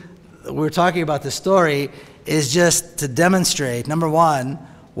reason we're talking about this story is just to demonstrate, number one,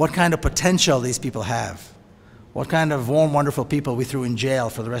 what kind of potential these people have. What kind of warm, wonderful people we threw in jail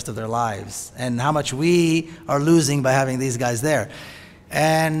for the rest of their lives, and how much we are losing by having these guys there.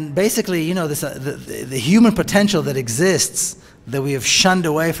 And basically, the human potential that exists, that we have shunned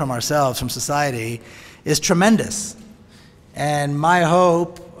away from ourselves, from society, is tremendous. And my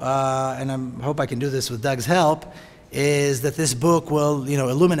hope, and I hope I can do this with Doug's help, is that this book will,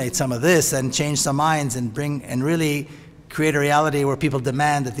 illuminate some of this and change some minds and really create a reality where people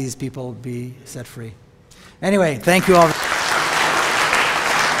demand that these people be set free. Anyway, thank you all.